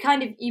it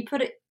kind of, you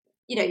put it,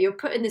 you know, you're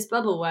put in this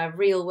bubble where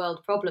real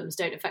world problems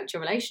don't affect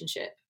your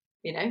relationship,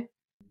 you know?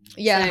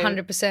 Yeah, so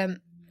 100%.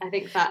 I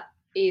think that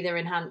either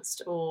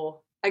enhanced, or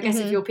I guess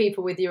if you're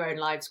people with your own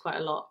lives quite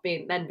a lot,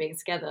 being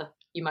together,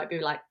 you might be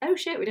like, oh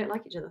shit, we don't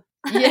like each other.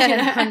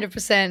 Yeah,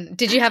 100%.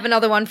 Did you have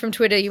another one from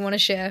Twitter you want to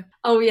share?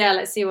 Oh yeah,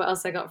 let's see what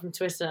else I got from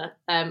Twitter.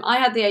 I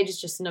had the age is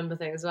just a number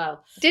thing as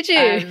well. Did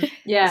you?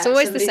 Yeah. It's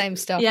always the same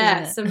stuff,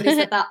 yeah, isn't it? Somebody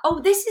said that. Oh,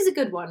 this is a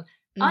good one.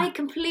 I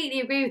completely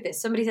agree with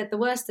this. Somebody said the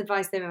worst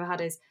advice they've ever had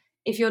is,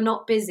 if you're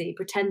not busy,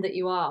 pretend that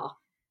you are.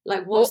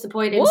 Like, what's the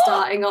point in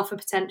starting off a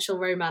potential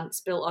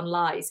romance built on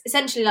lies?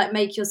 Essentially, like,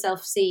 make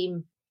yourself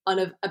seem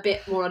a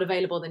bit more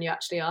unavailable than you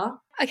actually are.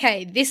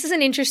 Okay, this is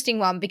an interesting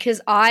one,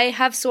 because I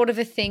have sort of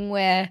a thing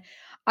where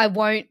I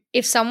won't,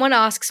 if someone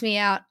asks me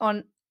out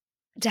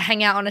to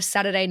hang out on a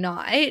Saturday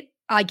night,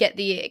 I get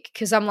the ick,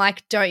 because I'm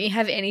like, don't you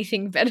have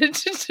anything better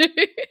to do?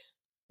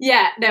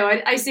 Yeah, no,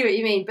 I see what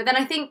you mean. But then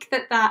I think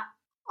that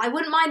I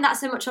wouldn't mind that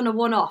so much on a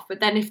one-off, but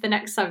then if the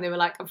next time they were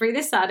like, I'm free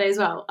this Saturday as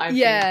well, I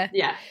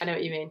know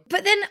what you mean.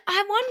 But then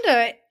I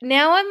wonder,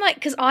 now I'm like,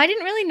 because I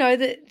didn't really know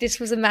that this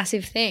was a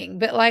massive thing,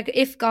 but like,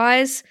 if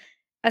guys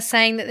are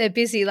saying that they're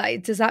busy,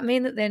 like, does that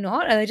mean that they're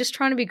not? Are they just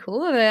trying to be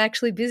cool, or are they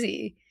actually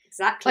busy?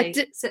 Exactly.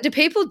 Like, do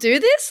people do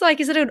this?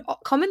 Like, is it a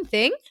common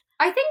thing?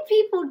 I think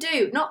people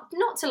do, not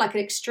to like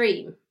an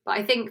extreme, but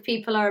I think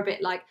people are a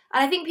bit like,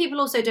 and I think people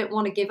also don't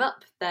want to give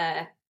up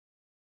their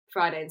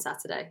Friday and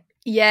Saturday.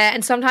 Yeah,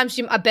 and sometimes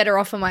you are better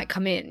off and might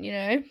come in, you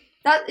know?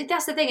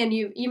 That's the thing, and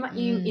you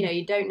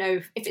you don't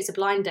know if it's a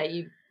blind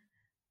date,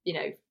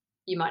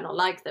 you might not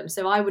like them.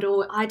 So I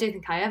don't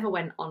think I ever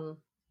went on,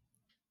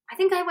 I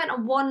think I went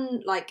on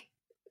one, like,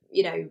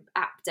 you know,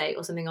 app date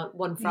or something on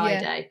one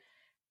Friday.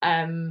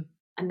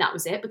 And that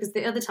was it, because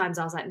the other times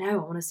I was like, no, I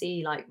want to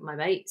see like my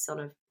mates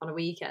on a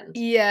weekend.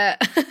 Yeah.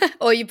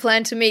 Or you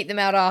plan to meet them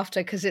out after,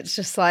 because it's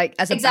just like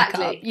as a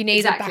backup. You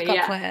need a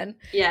backup plan.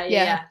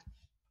 Yeah.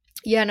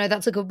 Yeah, no,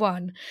 that's a good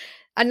one.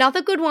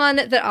 Another good one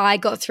that I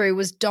got through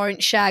was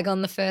don't shag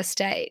on the first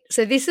date.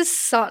 So this is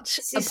such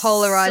a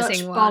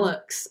polarizing one.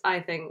 Bollocks, I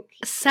think.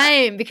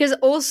 Same, because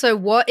also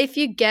what if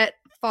you get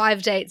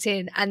 5 dates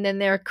in and then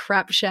they're a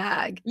crap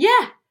shag?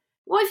 Yeah.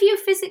 What if you're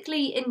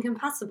physically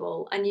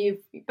incompatible and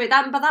by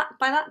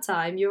that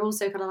time you're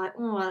also kind of like,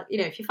 oh, well, you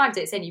know, if you're 5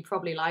 dates in, you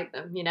probably like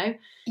them, you know?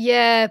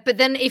 Yeah, but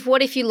then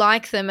what if you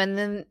like them and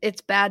then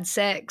it's bad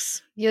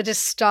sex? You're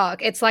just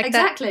stuck. It's like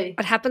exactly.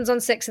 What happens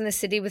on Sex and the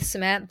City with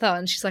Samantha,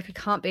 and she's like, I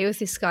can't be with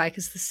this guy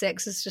because the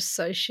sex is just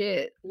so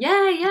shit.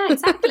 Yeah,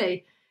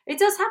 exactly. It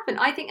does happen.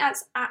 I think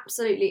that's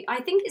absolutely.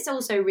 I think it's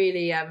also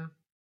really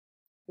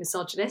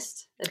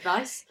misogynist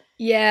advice.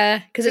 Yeah,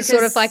 because it's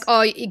sort of like,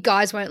 oh, you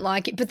guys won't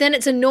like it. But then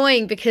it's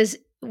annoying because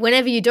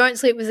whenever you don't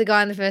sleep with a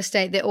guy on the first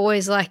date, they're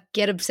always like,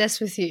 get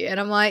obsessed with you. And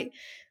I'm like,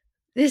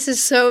 this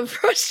is so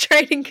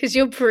frustrating because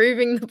you're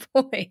proving the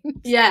point.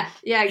 Yeah,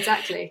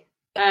 exactly.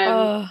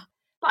 But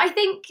I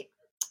think,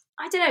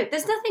 I don't know,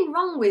 there's nothing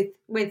wrong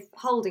with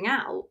holding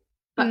out,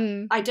 but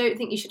I don't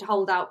think you should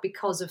hold out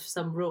because of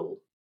some rule,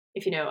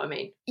 if you know what I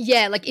mean.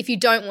 Yeah, like if you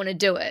don't want to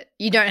do it,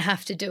 you don't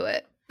have to do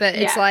it. But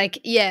it's like,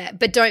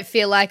 but don't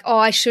feel like, oh,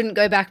 I shouldn't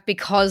go back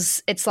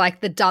because it's like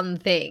the done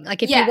thing.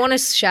 Like if you want to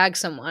shag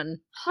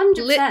someone,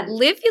 100%.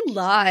 Live your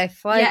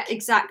life. Like, yeah,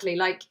 exactly.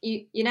 Like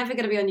you're never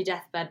going to be on your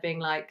deathbed being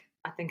like,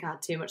 I think I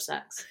had too much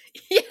sex.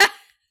 Yeah.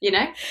 You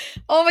know?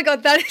 Oh my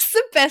God, that is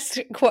the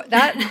best quote.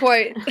 That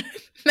quote,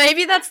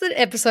 maybe that's the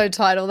episode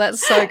title.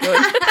 That's so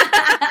good.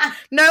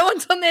 No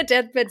one's on their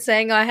deathbed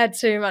saying I had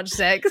too much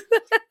sex.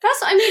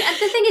 That's what I mean. And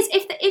the thing is,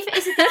 if it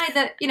is a guy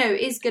that, you know,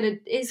 is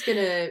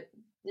gonna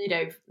you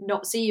know,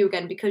 not see you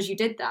again because you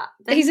did that,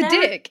 then he's a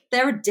dick.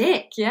 They're a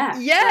dick, yeah.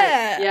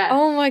 Yeah. Like, yeah.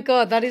 Oh my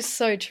God, that is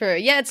so true.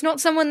 Yeah, it's not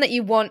someone that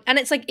you want. And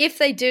it's like if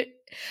they do,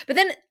 but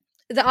then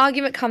the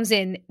argument comes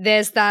in,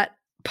 there's that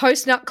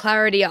post-nut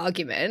clarity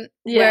argument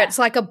where it's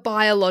like a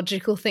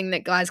biological thing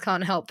that guys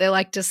can't help. They're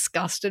like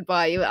disgusted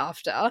by you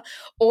after.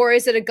 Or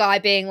is it a guy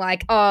being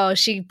like, oh,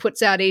 she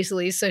puts out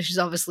easily, so she's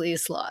obviously a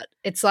slut?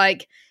 It's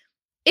like,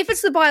 if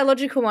it's the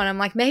biological one, I'm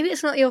like, maybe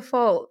it's not your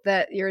fault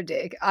that you're a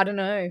dick. I don't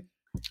know.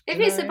 If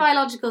it's a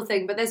biological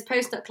thing, but there's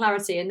post-nut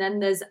clarity and then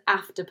there's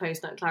after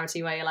post-nut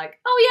clarity where you're like,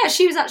 oh yeah,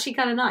 she was actually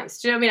kind of nice.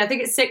 Do you know what I mean? I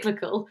think it's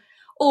cyclical.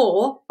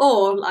 Or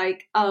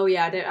like, oh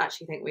yeah, I don't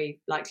actually think we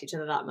liked each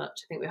other that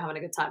much. I think we were having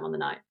a good time on the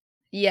night.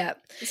 Yeah.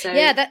 So,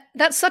 yeah,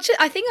 that's such a,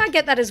 I think I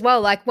get that as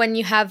well. Like when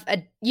you have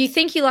you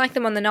think you like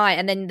them on the night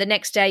and then the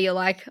next day you're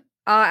like, oh,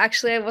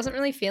 actually I wasn't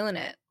really feeling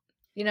it.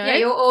 You know? Yeah,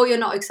 you're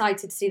not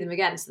excited to see them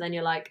again. So then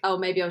you're like, oh,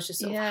 maybe I was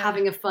just sort of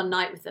having a fun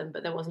night with them,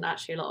 but there wasn't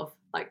actually a lot of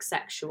like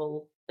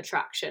sexual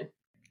attraction.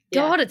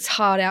 God, it's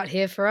hard out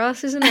here for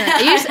us, isn't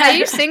it? Are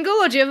you single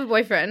or do you have a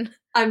boyfriend?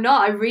 I'm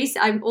not.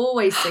 I'm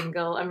always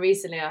single, and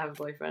recently I have a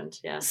boyfriend.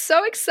 Yeah,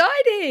 so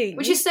exciting.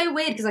 Which is so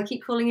weird because I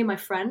keep calling him my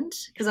friend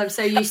because I'm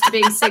so used to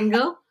being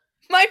single.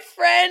 My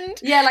friend.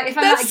 Yeah, like if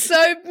I'm that's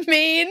so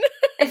mean.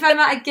 If I'm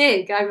at a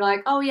gig, I'm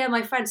like, oh yeah,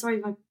 my friend. Sorry,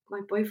 my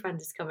boyfriend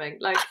is coming.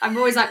 Like I'm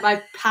always like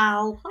my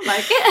pal.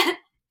 Like.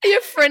 You're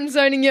friend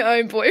zoning your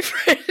own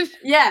boyfriend.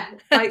 Yeah,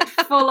 like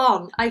full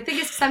on. I think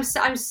it's because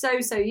I'm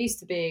so used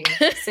to being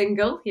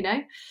single, you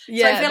know?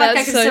 Yeah, so I feel like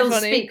I can still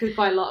funny. speak with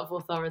quite a lot of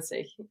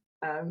authority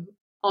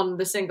on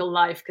the single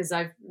life because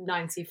I've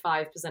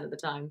 95% of the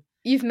time.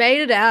 You've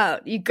made it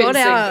out. You got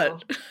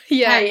out.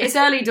 Yeah. Hey, it's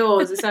early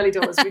doors. It's early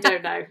doors. We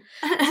don't know.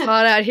 It's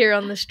hard out here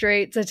on the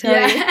streets, I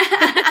tell you.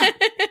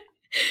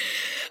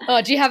 Oh,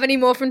 do you have any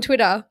more from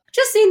Twitter?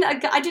 Just seen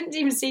that. I didn't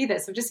even see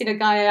this. I've just seen a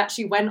guy I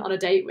actually went on a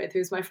date with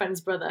who's my friend's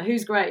brother,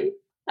 who's great.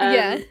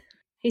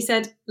 He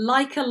said,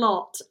 like a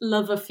lot,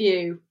 love a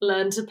few,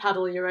 learn to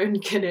paddle your own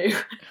canoe.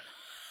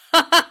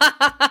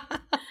 That's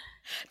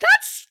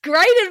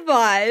great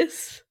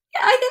advice.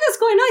 Yeah, I think that's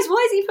quite nice.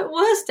 Why has he put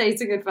worse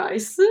dating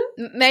advice?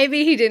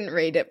 Maybe he didn't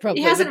read it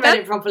properly. He hasn't read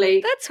it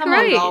properly. That's Come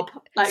great. on,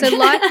 Rob. So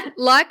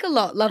like a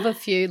lot, love a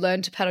few,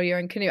 learn to paddle your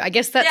own canoe. I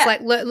guess that's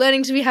like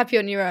learning to be happy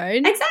on your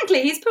own.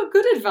 Exactly. He's put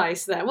good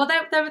advice there. Well,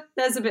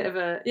 there's a bit of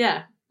a,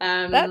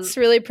 that's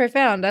really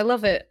profound. I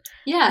love it.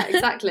 Yeah,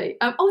 exactly.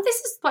 This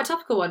is quite a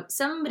topical one.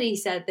 Somebody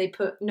said they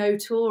put no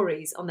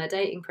Tories on their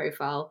dating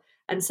profile,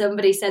 and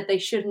somebody said they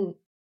shouldn't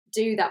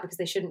do that because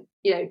they shouldn't,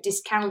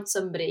 discount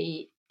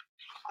somebody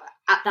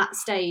at that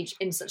stage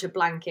in such a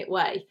blanket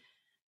way.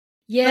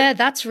 Yeah,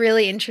 that's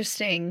really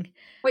interesting.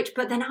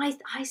 But then I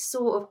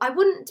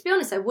wouldn't, to be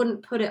honest, I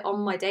wouldn't put it on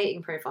my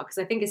dating profile because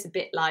I think it's a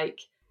bit like...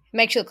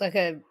 Makes you look like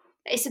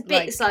it's a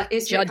bit, it's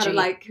judgy. kind of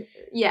like,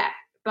 yeah.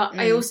 But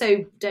I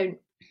also don't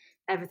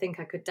ever think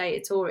I could date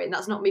a Tory, and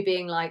that's not me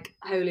being like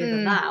holier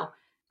than thou.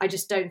 I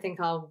just don't think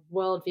our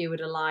worldview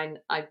would align.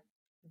 I'm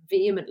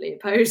vehemently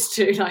opposed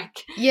to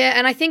like... Yeah,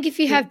 and I think if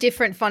you have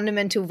different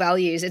fundamental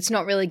values, it's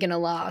not really going to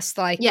last.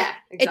 Like, yeah,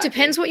 exactly. It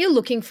depends what you're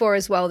looking for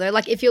as well, though.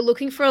 Like, if you're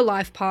looking for a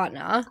life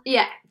partner,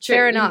 yeah, true.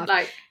 Fair enough.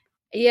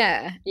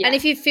 Yeah. And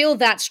if you feel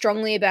that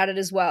strongly about it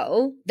as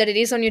well, that it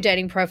is on your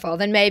dating profile,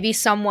 then maybe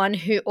someone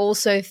who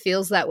also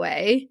feels that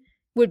way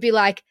would be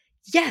like,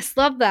 yes,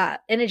 love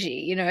that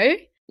energy,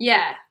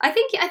 Yeah, I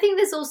think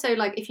there's also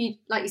like if you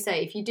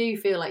do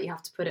feel like you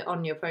have to put it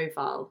on your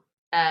profile,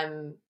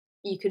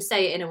 you could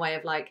say it in a way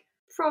of like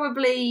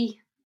probably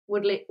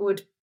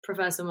would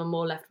prefer someone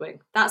more left wing.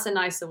 That's a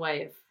nicer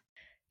way of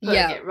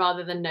putting it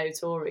rather than no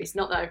Tories.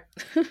 Not that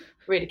I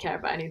really care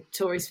about any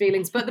Tories'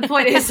 feelings, but the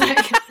point is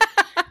like,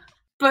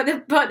 but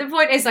the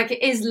point is like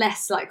it is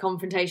less like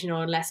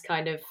confrontational and less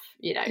kind of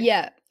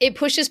Yeah, it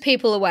pushes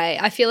people away.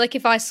 I feel like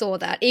if I saw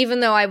that, even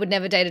though I would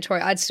never date a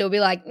Tory, I'd still be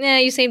like, nah,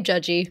 you seem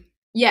judgy.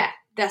 Yeah,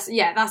 that's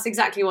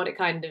exactly what it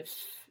kind of.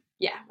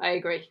 Yeah, I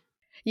agree.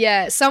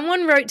 Yeah,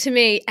 someone wrote to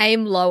me,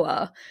 aim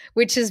lower,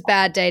 which is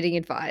bad dating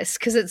advice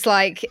because it's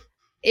like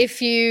if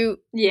you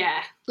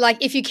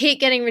keep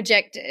getting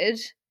rejected,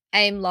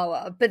 aim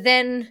lower. But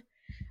then,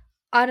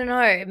 I don't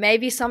know,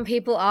 maybe some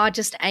people are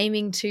just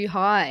aiming too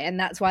high and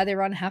that's why they're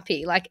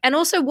unhappy. Like, and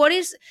also what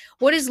is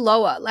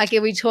lower? Like,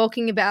 are we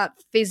talking about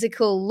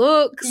physical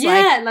looks?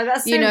 Yeah, like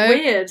that's so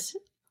weird.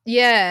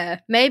 Yeah,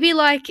 maybe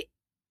like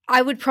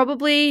I would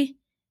probably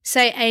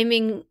say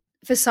aiming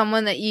for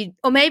someone that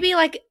or maybe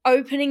like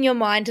opening your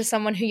mind to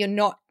someone who you're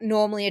not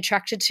normally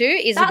attracted to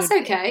is that's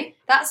okay.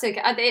 That's okay.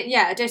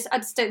 I just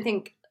don't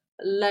think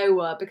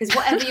lower, because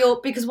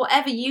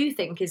whatever you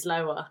think is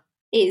lower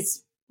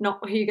is not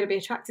who you're going to be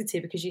attracted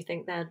to, because you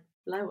think they're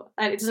lower,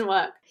 and it doesn't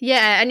work.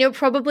 Yeah, and you're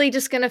probably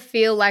just going to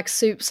feel like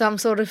some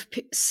sort of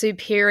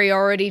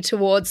superiority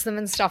towards them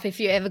and stuff if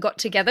you ever got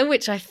together,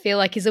 which I feel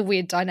like is a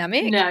weird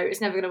dynamic. No,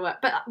 it's never going to work.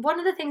 But one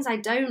of the things I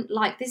don't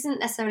like, this isn't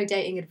necessarily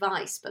dating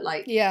advice, but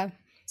like, yeah,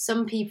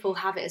 some people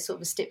have it as sort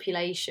of a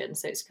stipulation,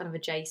 so it's kind of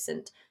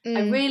adjacent.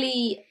 I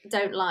really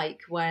don't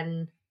like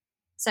when,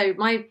 so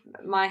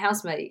my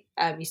housemate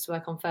used to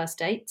work on first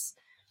dates.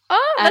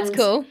 Oh, that's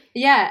cool.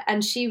 Yeah,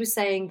 and she was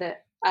saying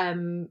that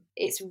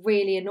it's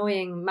really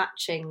annoying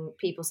matching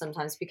people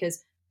sometimes,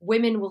 because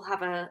women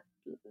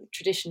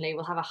traditionally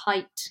will have a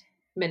height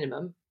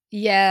minimum.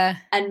 Yeah.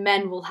 And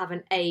men will have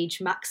an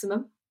age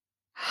maximum.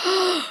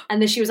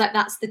 And then she was like,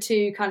 that's the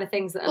two kind of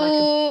things that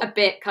are like a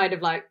bit kind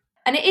of like,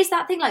 and it is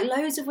that thing, like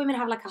loads of women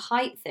have like a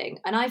height thing.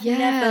 And I've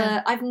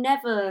never, I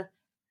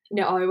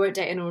won't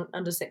date anyone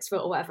under 6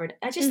 foot or whatever. And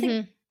I just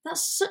think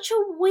that's such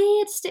a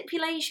weird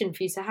stipulation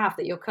for you to have,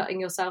 that you're cutting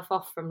yourself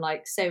off from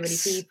like so many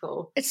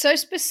people. It's so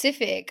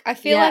specific. I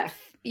feel like,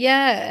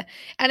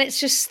 and it's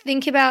just,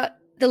 think about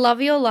the love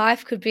of your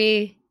life could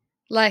be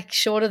like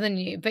shorter than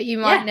you, but you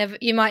might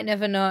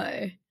never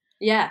know.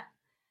 Yeah.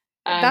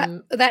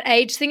 That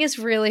age thing has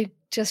really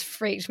just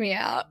freaked me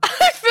out.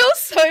 I feel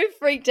so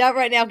freaked out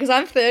right now because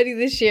I'm 30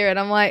 this year and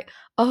I'm like,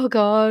 oh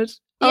God.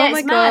 Yeah, oh my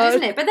it's God. mad,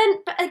 isn't it?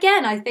 But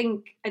again, I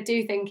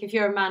do think if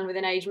you're a man with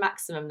an age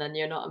maximum, then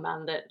you're not a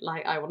man that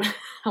like I want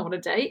to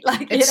date.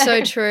 Like, it's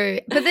so true.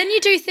 But then you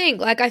do think,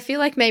 like, I feel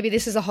like maybe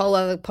this is a whole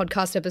other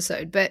podcast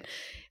episode, but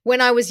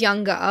when I was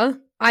younger,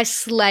 I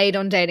slayed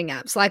on dating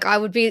apps. Like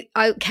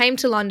I came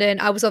to London,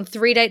 I was on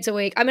 3 dates a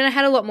week. I mean, I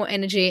had a lot more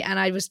energy and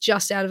I was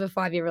just out of a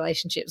 5-year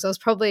relationship. So I was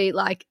probably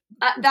like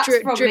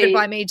driven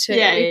by me too.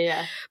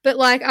 Yeah. But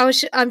like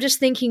I'm just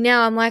thinking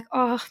now, I'm like,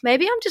 oh,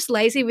 maybe I'm just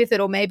lazy with it,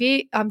 or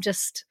maybe I'm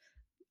just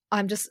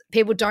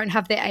people don't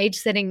have their age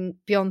setting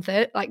beyond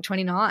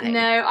 29.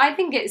 No, I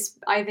think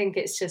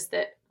it's just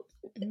that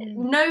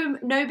no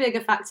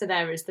bigger factor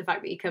there is the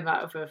fact that you come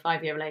out of a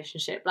 5-year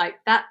relationship. Like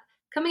that,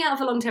 coming out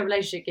of a long-term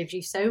relationship gives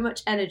you so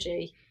much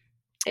energy.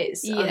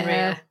 It's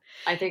unreal.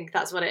 I think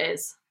that's what it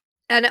is.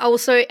 And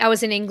also, I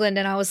was in England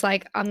and I was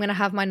like, I'm going to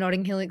have my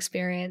Notting Hill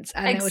experience.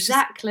 And it was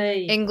just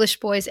English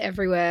boys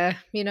everywhere,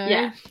 you know?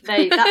 Yeah,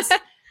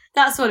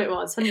 that's what it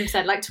was,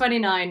 100%. Like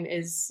 29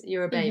 is,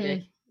 you're a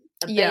baby.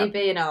 A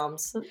baby in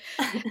arms.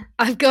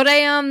 I've got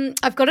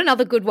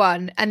another good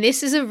one, and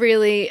this is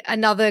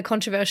another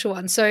controversial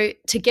one. So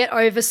to get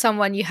over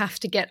someone, you have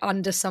to get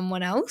under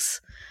someone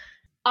else.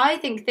 I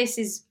think this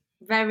is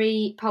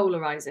very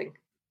polarizing,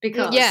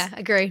 because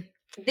agree.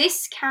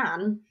 This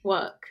can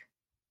work.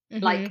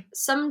 Mm-hmm. Like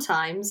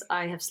sometimes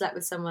I have slept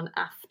with someone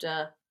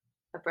after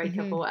a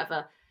breakup or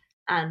whatever,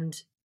 and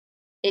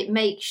it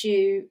makes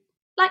you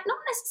like not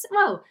necessarily.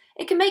 Well,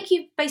 it can make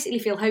you basically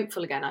feel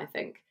hopeful again. I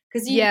think,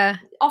 because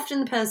often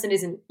the person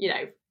isn't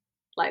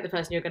like the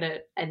person you're going to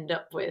end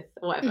up with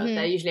or whatever.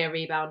 They're usually a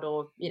rebound,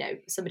 or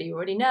somebody you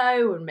already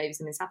know, and maybe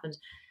something's happened,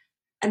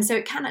 and so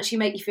it can actually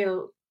make you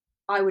feel,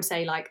 I would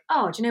say, like,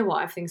 oh, do you know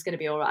what? Everything's going to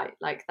be all right.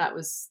 Like that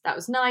was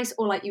nice.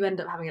 Or like you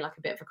end up having like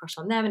a bit of a crush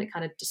on them, and it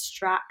kind of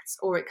distracts,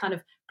 or it kind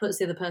of puts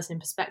the other person in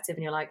perspective,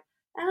 and you're like,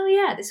 oh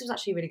yeah, this was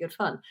actually really good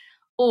fun.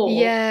 Or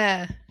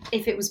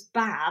if it was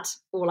bad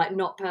or like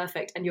not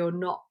perfect, and you're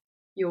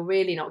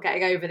really not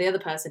getting over the other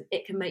person,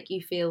 it can make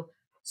you feel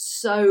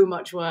so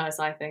much worse.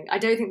 I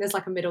don't think there's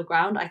like a middle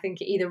ground. I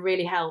think it either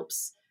really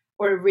helps,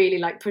 or it really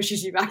like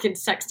pushes you back into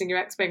texting your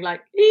ex being like,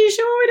 are you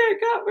sure we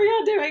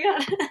can't do it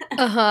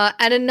again?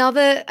 And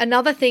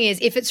another thing is,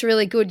 if it's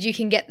really good, you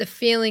can get the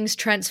feelings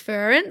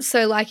transference.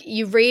 So like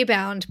you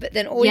rebound, but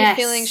then all your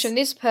feelings from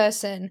this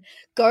person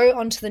go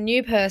onto the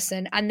new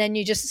person, and then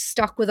you're just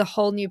stuck with a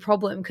whole new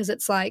problem, because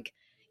it's like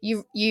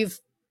you've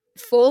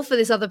fall for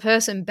this other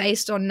person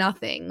based on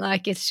nothing.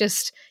 Like it's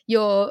just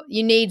you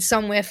need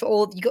somewhere for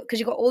all because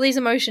you've got all these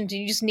emotions,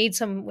 and you just need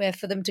somewhere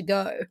for them to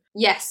go.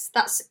 Yes,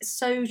 that's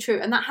so true,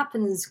 and that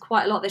happens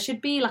quite a lot. There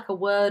should be like a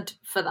word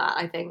for that,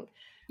 I think.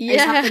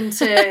 It's happened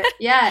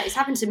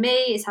to me,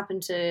 it's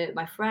happened to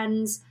my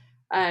friends.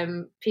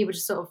 People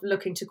just sort of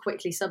looking to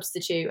quickly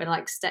substitute and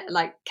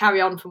like carry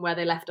on from where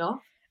they left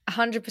off.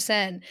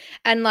 100%.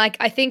 And like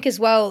I think as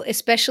well,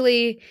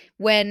 especially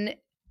when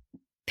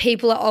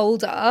people are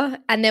older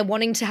and they're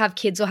wanting to have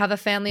kids or have a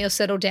family or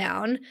settle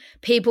down,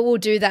 people will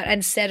do that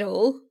and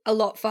settle a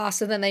lot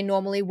faster than they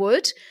normally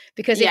would,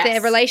 because if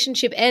their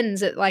relationship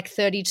ends at like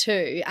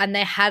 32 and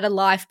they had a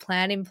life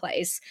plan in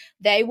place,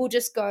 they will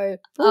just go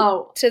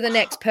to the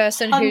next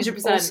person 100%.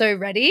 Who's also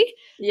ready.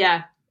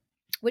 Yeah.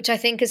 Which I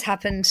think has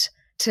happened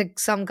to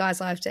some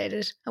guys I've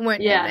dated. I won't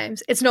name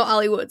names. It's not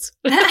Ali Woods.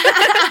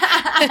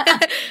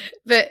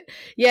 But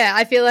yeah,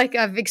 I feel like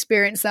I've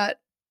experienced that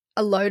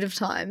a load of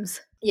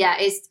times. Yeah,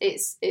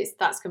 it's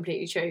that's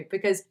completely true,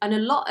 because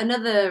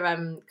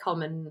another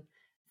common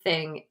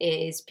thing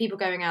is people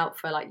going out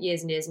for like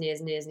years and years and years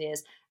and years and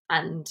years,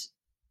 and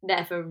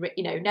never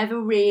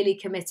really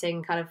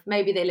committing. Kind of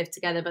maybe they live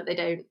together, but they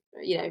don't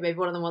maybe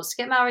one of them wants to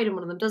get married and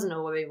one of them doesn't,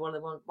 or maybe one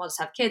of them wants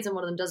to have kids and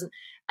one of them doesn't,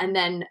 and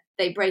then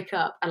they break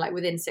up, and like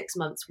within 6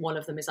 months one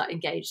of them is like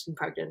engaged and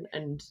pregnant,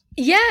 and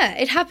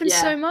it happens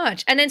so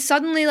much. And then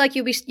suddenly like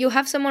you'll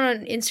have someone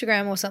on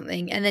Instagram or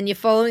something, and then you're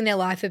following their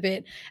life a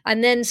bit,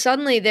 and then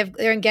suddenly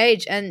they're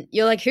engaged, and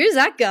you're like, who's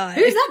that guy?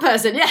 Who's that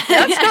person?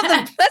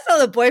 That's not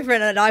the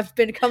boyfriend that I've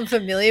become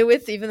familiar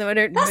with, even though I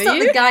don't know you. That's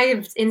not the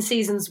guy in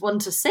seasons 1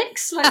 to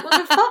 6. Like,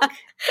 what the fuck?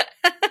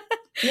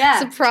 Yeah.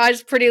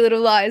 Surprise, Pretty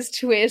Little Lies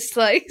twist.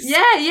 Like,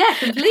 yeah,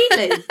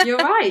 completely. You're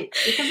right.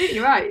 You're completely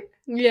right.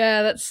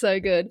 Yeah, that's so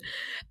good.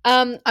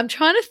 I'm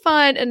trying to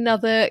find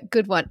another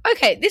good one.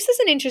 Okay, this is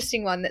an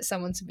interesting one that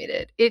someone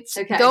submitted. It's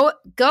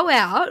go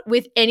out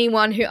with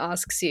anyone who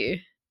asks you.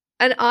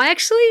 And I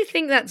actually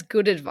think that's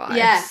good advice.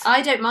 Yeah,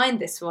 I don't mind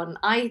this one.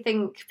 I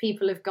think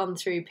people have gone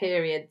through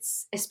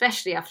periods,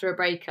 especially after a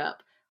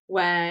breakup,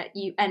 where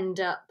you end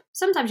up,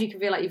 sometimes you can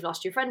feel like you've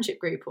lost your friendship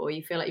group, or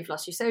you feel like you've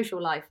lost your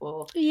social life,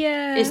 or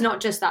it's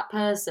not just that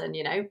person,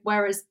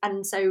 whereas,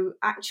 and so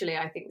actually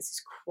I think this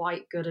is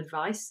quite good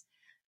advice.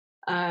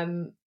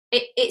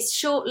 It's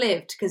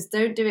short-lived, because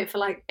don't do it for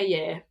like a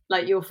year,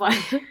 like you'll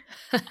find.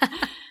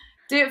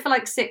 Do it for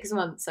like 6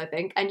 months, I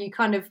think, and you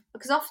kind of,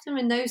 because often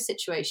in those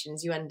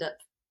situations you end up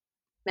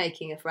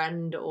making a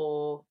friend,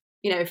 or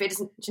if it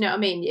doesn't, do you know what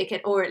I mean, you can,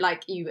 or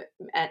like you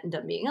end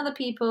up meeting other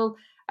people.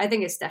 I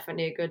think it's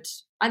definitely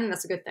I think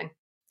that's a good thing.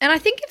 And I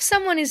think if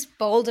someone is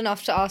bold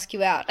enough to ask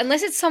you out,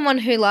 unless it's someone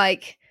who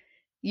like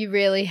you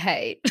really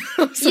hate.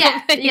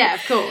 Yeah,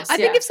 of course. I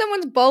think if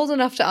someone's bold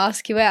enough to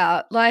ask you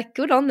out, like,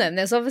 good on them.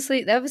 They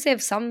obviously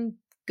have some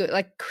good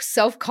like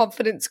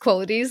self-confidence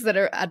qualities that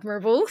are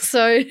admirable.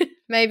 So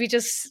maybe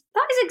just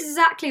that is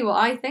exactly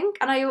what I think.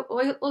 And I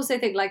also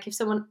think like if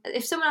someone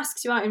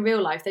asks you out in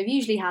real life, they've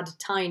usually had a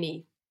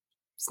tiny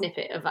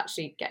snippet of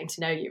actually getting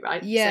to know you,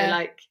 right?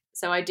 Yeah.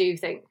 So I do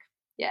think,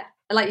 yeah.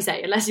 Like you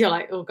say, unless you're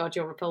like, oh God,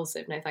 you're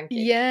repulsive. No, thank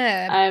you.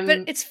 Yeah.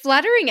 But it's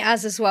flattering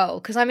as well.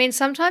 Because, I mean,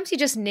 sometimes you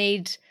just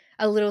need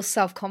a little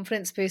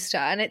self-confidence booster,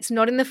 and it's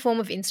not in the form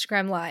of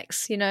Instagram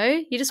likes, You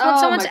just want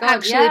someone to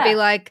actually be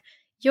like,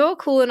 you're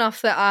cool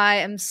enough that I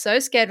am so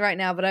scared right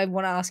now, but I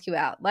want to ask you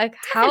out. Like,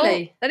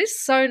 Definitely. That is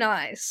so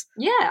nice.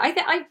 Yeah. I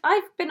think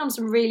I've been on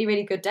some really,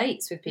 really good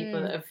dates with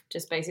people that have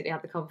just basically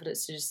had the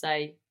confidence to just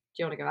say, do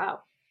you want to go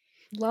out?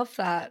 Love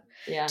that.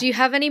 Yeah. Do you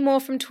have any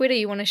more from Twitter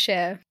you want to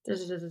share?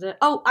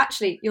 Oh,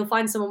 actually, you'll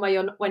find someone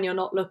when you're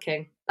not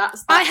looking.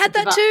 That's I had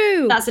that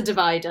too. That's a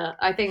divider.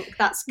 I think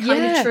that's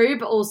kind of true,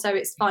 but also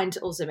it's fine to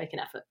also make an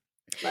effort.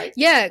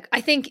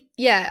 I think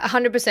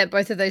 100%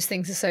 both of those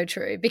things are so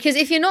true. Because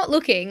if you're not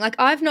looking, like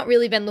I've not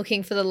really been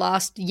looking for the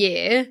last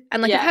year,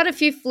 and like I've had a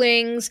few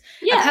flings,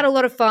 I've had a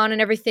lot of fun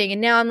and everything, and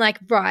now I'm like,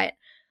 right,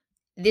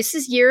 this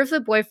is year of the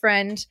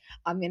boyfriend.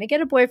 I'm going to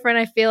get a boyfriend,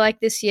 I feel like,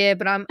 this year.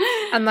 But I'm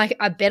like,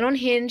 I've been on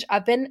Hinge.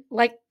 I've been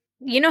like,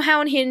 how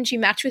on Hinge you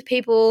match with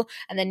people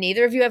and then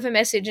neither of you ever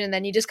message and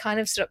then you just kind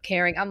of stop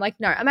caring. I'm like,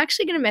 no, I'm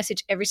actually going to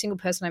message every single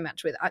person I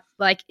match with.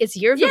 It's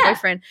year of the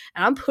boyfriend,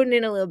 and I'm putting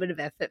in a little bit of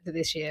effort for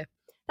this year.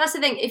 That's the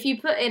thing. If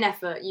you put in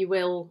effort, you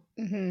will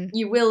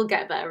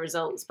get better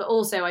results. But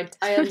also,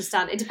 I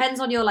understand. It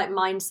depends on your like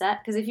mindset,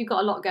 because if you've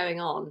got a lot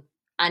going on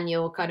and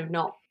you're kind of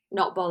not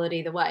bothered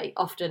either way,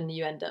 often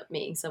you end up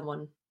meeting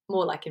someone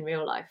more like in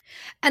real life.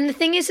 And the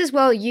thing is as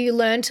well, you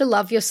learn to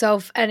love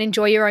yourself and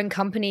enjoy your own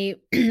company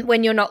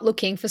when you're not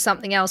looking for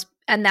something else,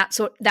 and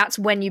that's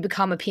when you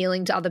become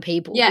appealing to other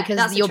people. Yeah, because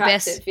that's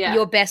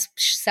your best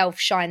self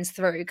shines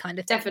through, kind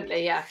of thing.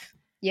 Definitely, yeah.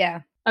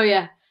 Yeah. Oh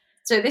yeah.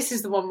 So this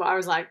is the one where I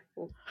was like,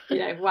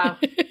 wow.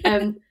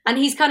 And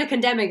he's kind of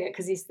condemning it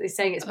because he's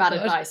saying it's bad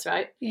advice,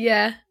 right?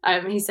 Yeah.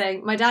 He's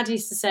saying, my dad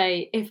used to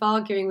say, if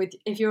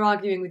you're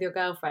arguing with your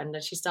girlfriend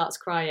and she starts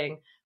crying,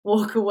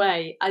 walk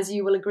away, as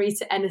you will agree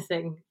to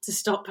anything to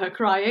stop her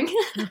crying.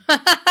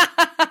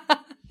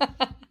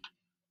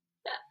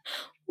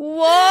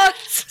 What?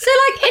 So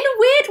like in a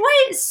weird way,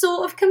 it's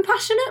sort of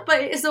compassionate,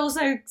 but it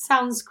also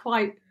sounds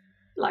quite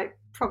like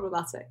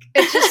problematic.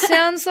 It just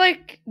sounds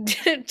like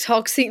a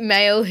toxic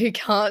male who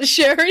can't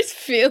share his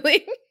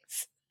feelings.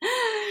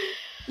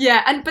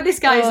 Yeah, but this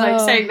guy's like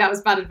saying that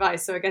was bad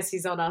advice, so I guess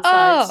he's on our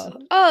side.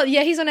 Oh,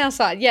 yeah, he's on our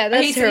side. Yeah,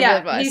 that's terrible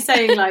advice. He's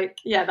saying like,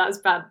 yeah, that is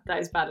bad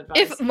advice.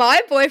 If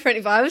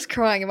I was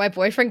crying and my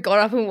boyfriend got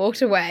up and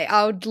walked away,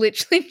 I would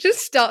literally just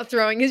start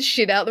throwing his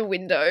shit out the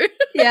window.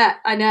 Yeah,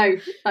 I know.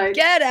 Like,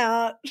 get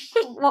out.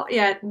 What?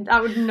 Yeah,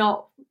 I would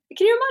not.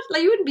 Can you imagine?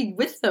 Like, you wouldn't be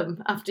with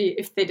them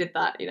if they did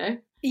that,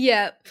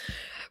 Yeah.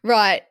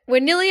 Right,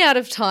 we're nearly out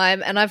of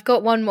time, and I've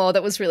got one more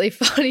that was really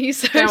funny.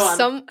 So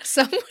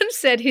someone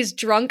said his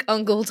drunk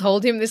uncle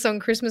told him this on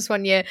Christmas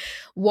one year,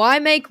 why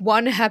make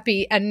one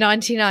happy and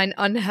 99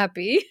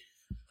 unhappy?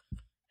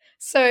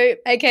 So,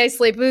 okay,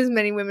 sleep with as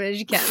many women as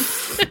you can.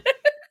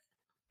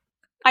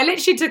 I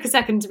literally took a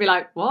second to be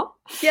like, what?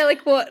 Yeah,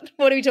 like what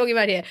are we talking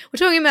about here?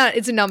 We're talking about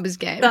it's a numbers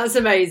game. That's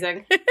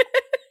amazing.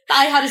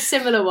 I had a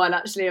similar one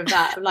actually of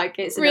that, like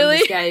it's a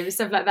numbers game and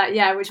stuff like that.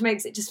 Yeah, which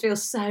makes it just feel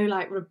so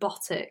like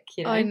robotic,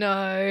 I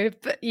know,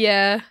 but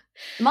yeah.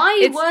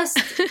 I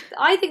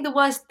think the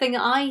worst thing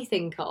I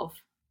think of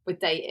with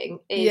dating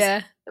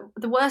is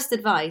the worst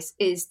advice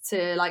is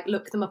to like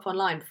look them up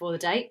online before the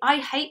date.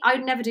 I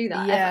would never do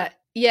that ever.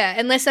 Yeah,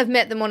 unless I've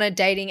met them on a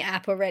dating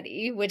app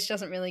already, which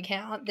doesn't really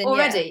count. Then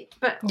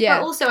But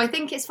also I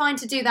think it's fine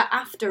to do that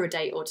after a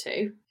date or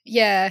two.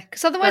 Yeah,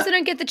 because otherwise they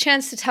don't get the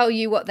chance to tell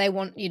you what they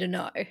want you to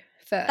know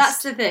first.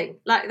 That's the thing.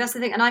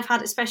 And I've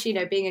had, especially,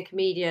 being a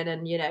comedian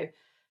and,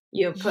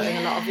 you're putting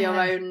a lot of your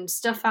own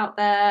stuff out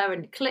there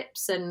and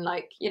clips and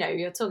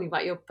you're talking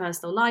about your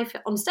personal life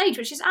on stage,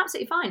 which is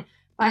absolutely fine.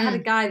 But I had a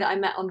guy that I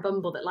met on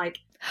Bumble that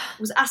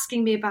was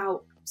asking me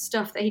about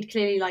stuff that he'd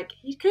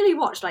clearly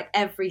watched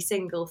every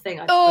single thing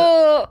I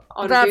put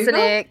on that's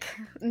Google. an ick.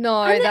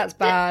 No, that's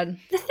bad.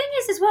 The thing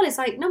is as well, it's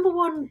number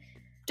one,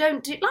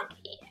 don't do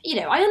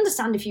I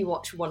understand if you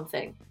watch one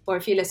thing or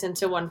if you listen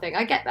to one thing,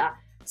 I get that.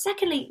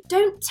 Secondly,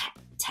 don't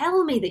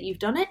tell me that you've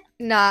done it.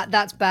 Nah,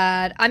 that's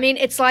bad. I mean,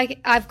 it's like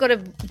I've got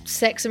a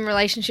sex and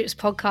relationships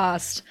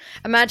podcast.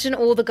 Imagine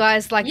all the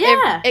guys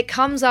it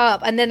comes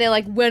up and then they're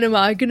like, when am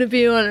I going to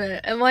be on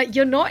it? I'm like,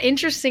 you're not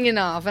interesting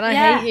enough and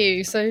I hate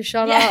you, so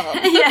shut up.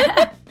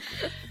 Yeah.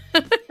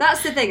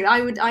 That's the thing.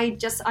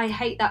 I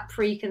hate that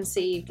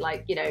preconceived,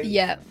 like you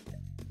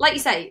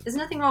say, there's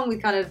nothing wrong with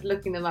kind of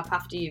looking them up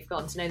after you've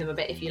gotten to know them a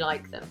bit if you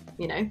like them,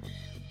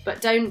 but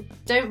don't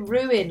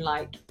ruin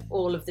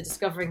all of the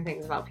discovering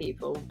things about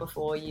people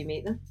before you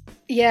meet them.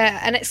 Yeah,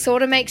 and it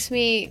sort of makes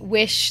me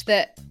wish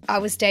that I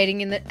was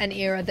dating in an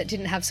era that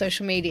didn't have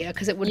social media,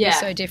 because it would be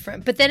so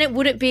different. But then it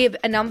wouldn't be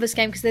a numbers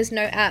game because there's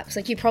no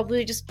apps. You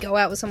probably just go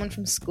out with someone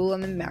from school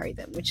and then marry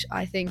them, which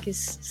I think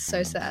is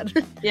so sad.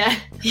 Yeah.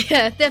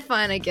 Yeah, they're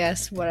fine, I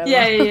guess. Whatever.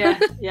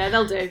 Yeah,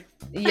 they'll do.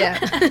 Yeah.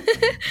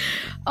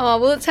 Oh,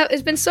 well,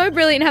 it's been so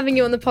brilliant having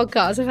you on the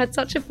podcast. I've had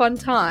such a fun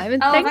time.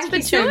 And thanks for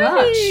so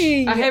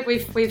joining. much. I hope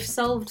we've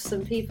solved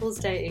some people's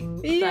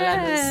dating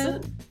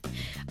dilemmas.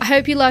 I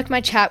hope you liked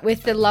my chat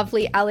with the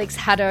lovely Alex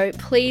Haddo.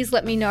 Please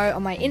let me know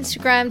on my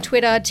Instagram,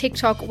 Twitter,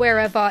 TikTok,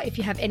 wherever, if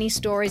you have any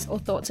stories or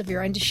thoughts of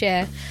your own to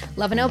share.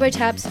 Love and elbow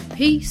taps.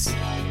 Peace.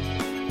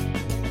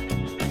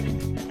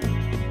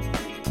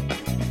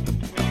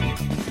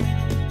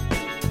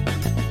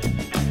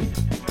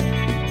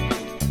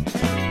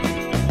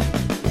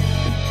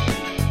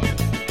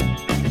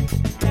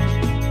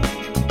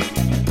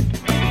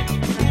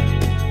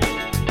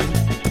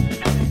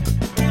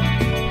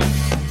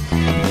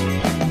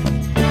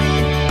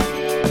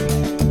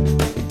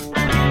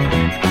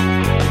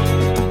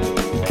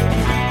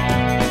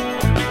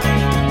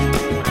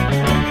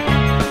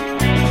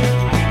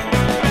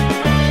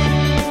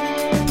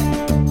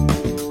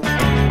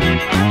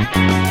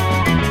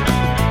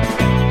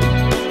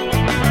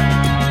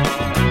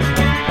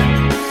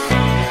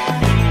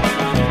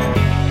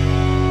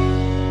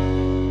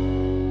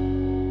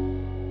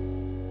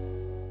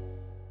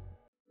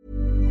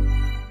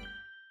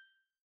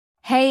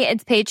 Hey,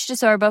 it's Paige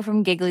DeSorbo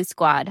from Giggly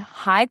Squad.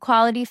 High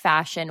quality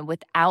fashion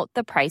without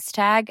the price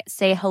tag.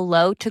 Say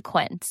hello to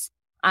Quince.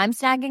 I'm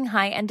snagging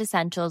high-end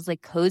essentials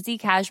like cozy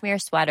cashmere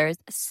sweaters,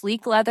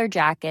 sleek leather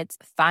jackets,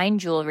 fine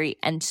jewelry,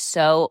 and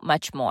so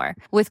much more.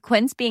 With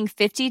Quince being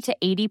 50 to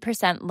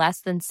 80% less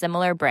than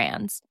similar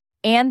brands.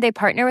 And they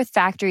partner with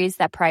factories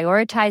that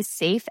prioritize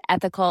safe,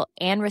 ethical,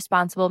 and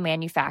responsible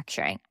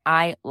manufacturing.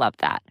 I love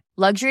that.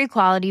 Luxury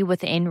quality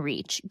within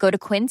reach. Go to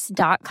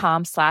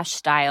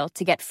quince.com/style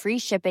to get free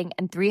shipping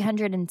and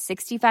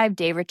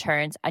 365-day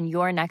returns on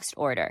your next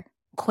order.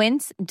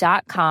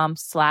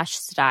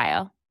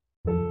 Quince.com/style.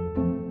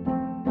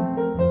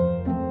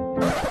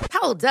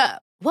 Hold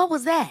up. What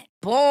was that?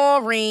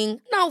 Boring.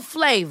 No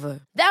flavor.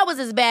 That was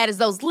as bad as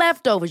those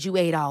leftovers you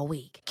ate all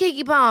week.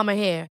 Keke Palmer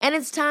here, and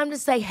it's time to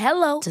say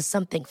hello to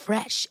something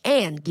fresh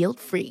and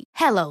guilt-free.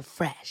 Hello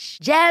Fresh.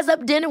 Jazz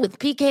up dinner with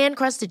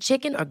pecan-crusted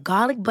chicken or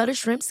garlic butter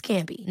shrimp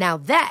scampi. Now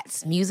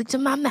that's music to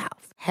my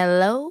mouth.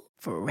 Hello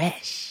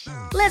Fresh.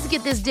 Let's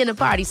get this dinner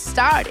party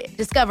started.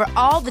 Discover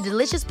all the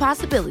delicious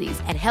possibilities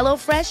at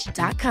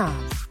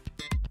HelloFresh.com.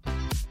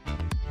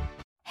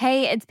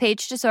 Hey, it's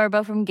Paige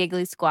DeSorbo from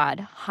Giggly Squad.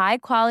 High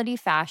quality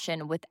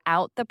fashion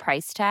without the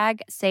price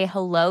tag. Say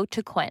hello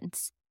to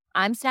Quince.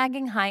 I'm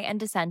snagging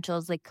high-end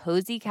essentials like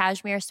cozy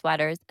cashmere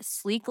sweaters,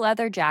 sleek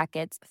leather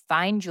jackets,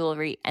 fine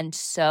jewelry, and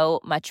so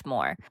much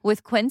more.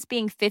 With Quince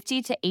being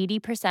 50 to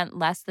 80%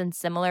 less than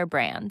similar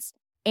brands.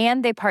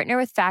 And they partner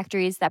with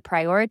factories that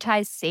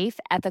prioritize safe,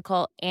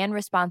 ethical, and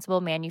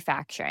responsible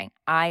manufacturing.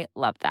 I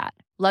love that.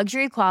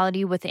 Luxury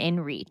quality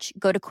within reach.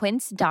 Go to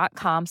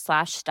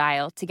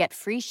quince.com/style to get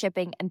free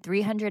shipping and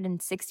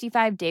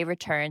 365-day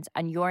returns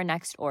on your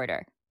next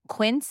order.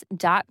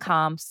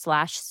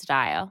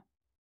 Quince.com/style.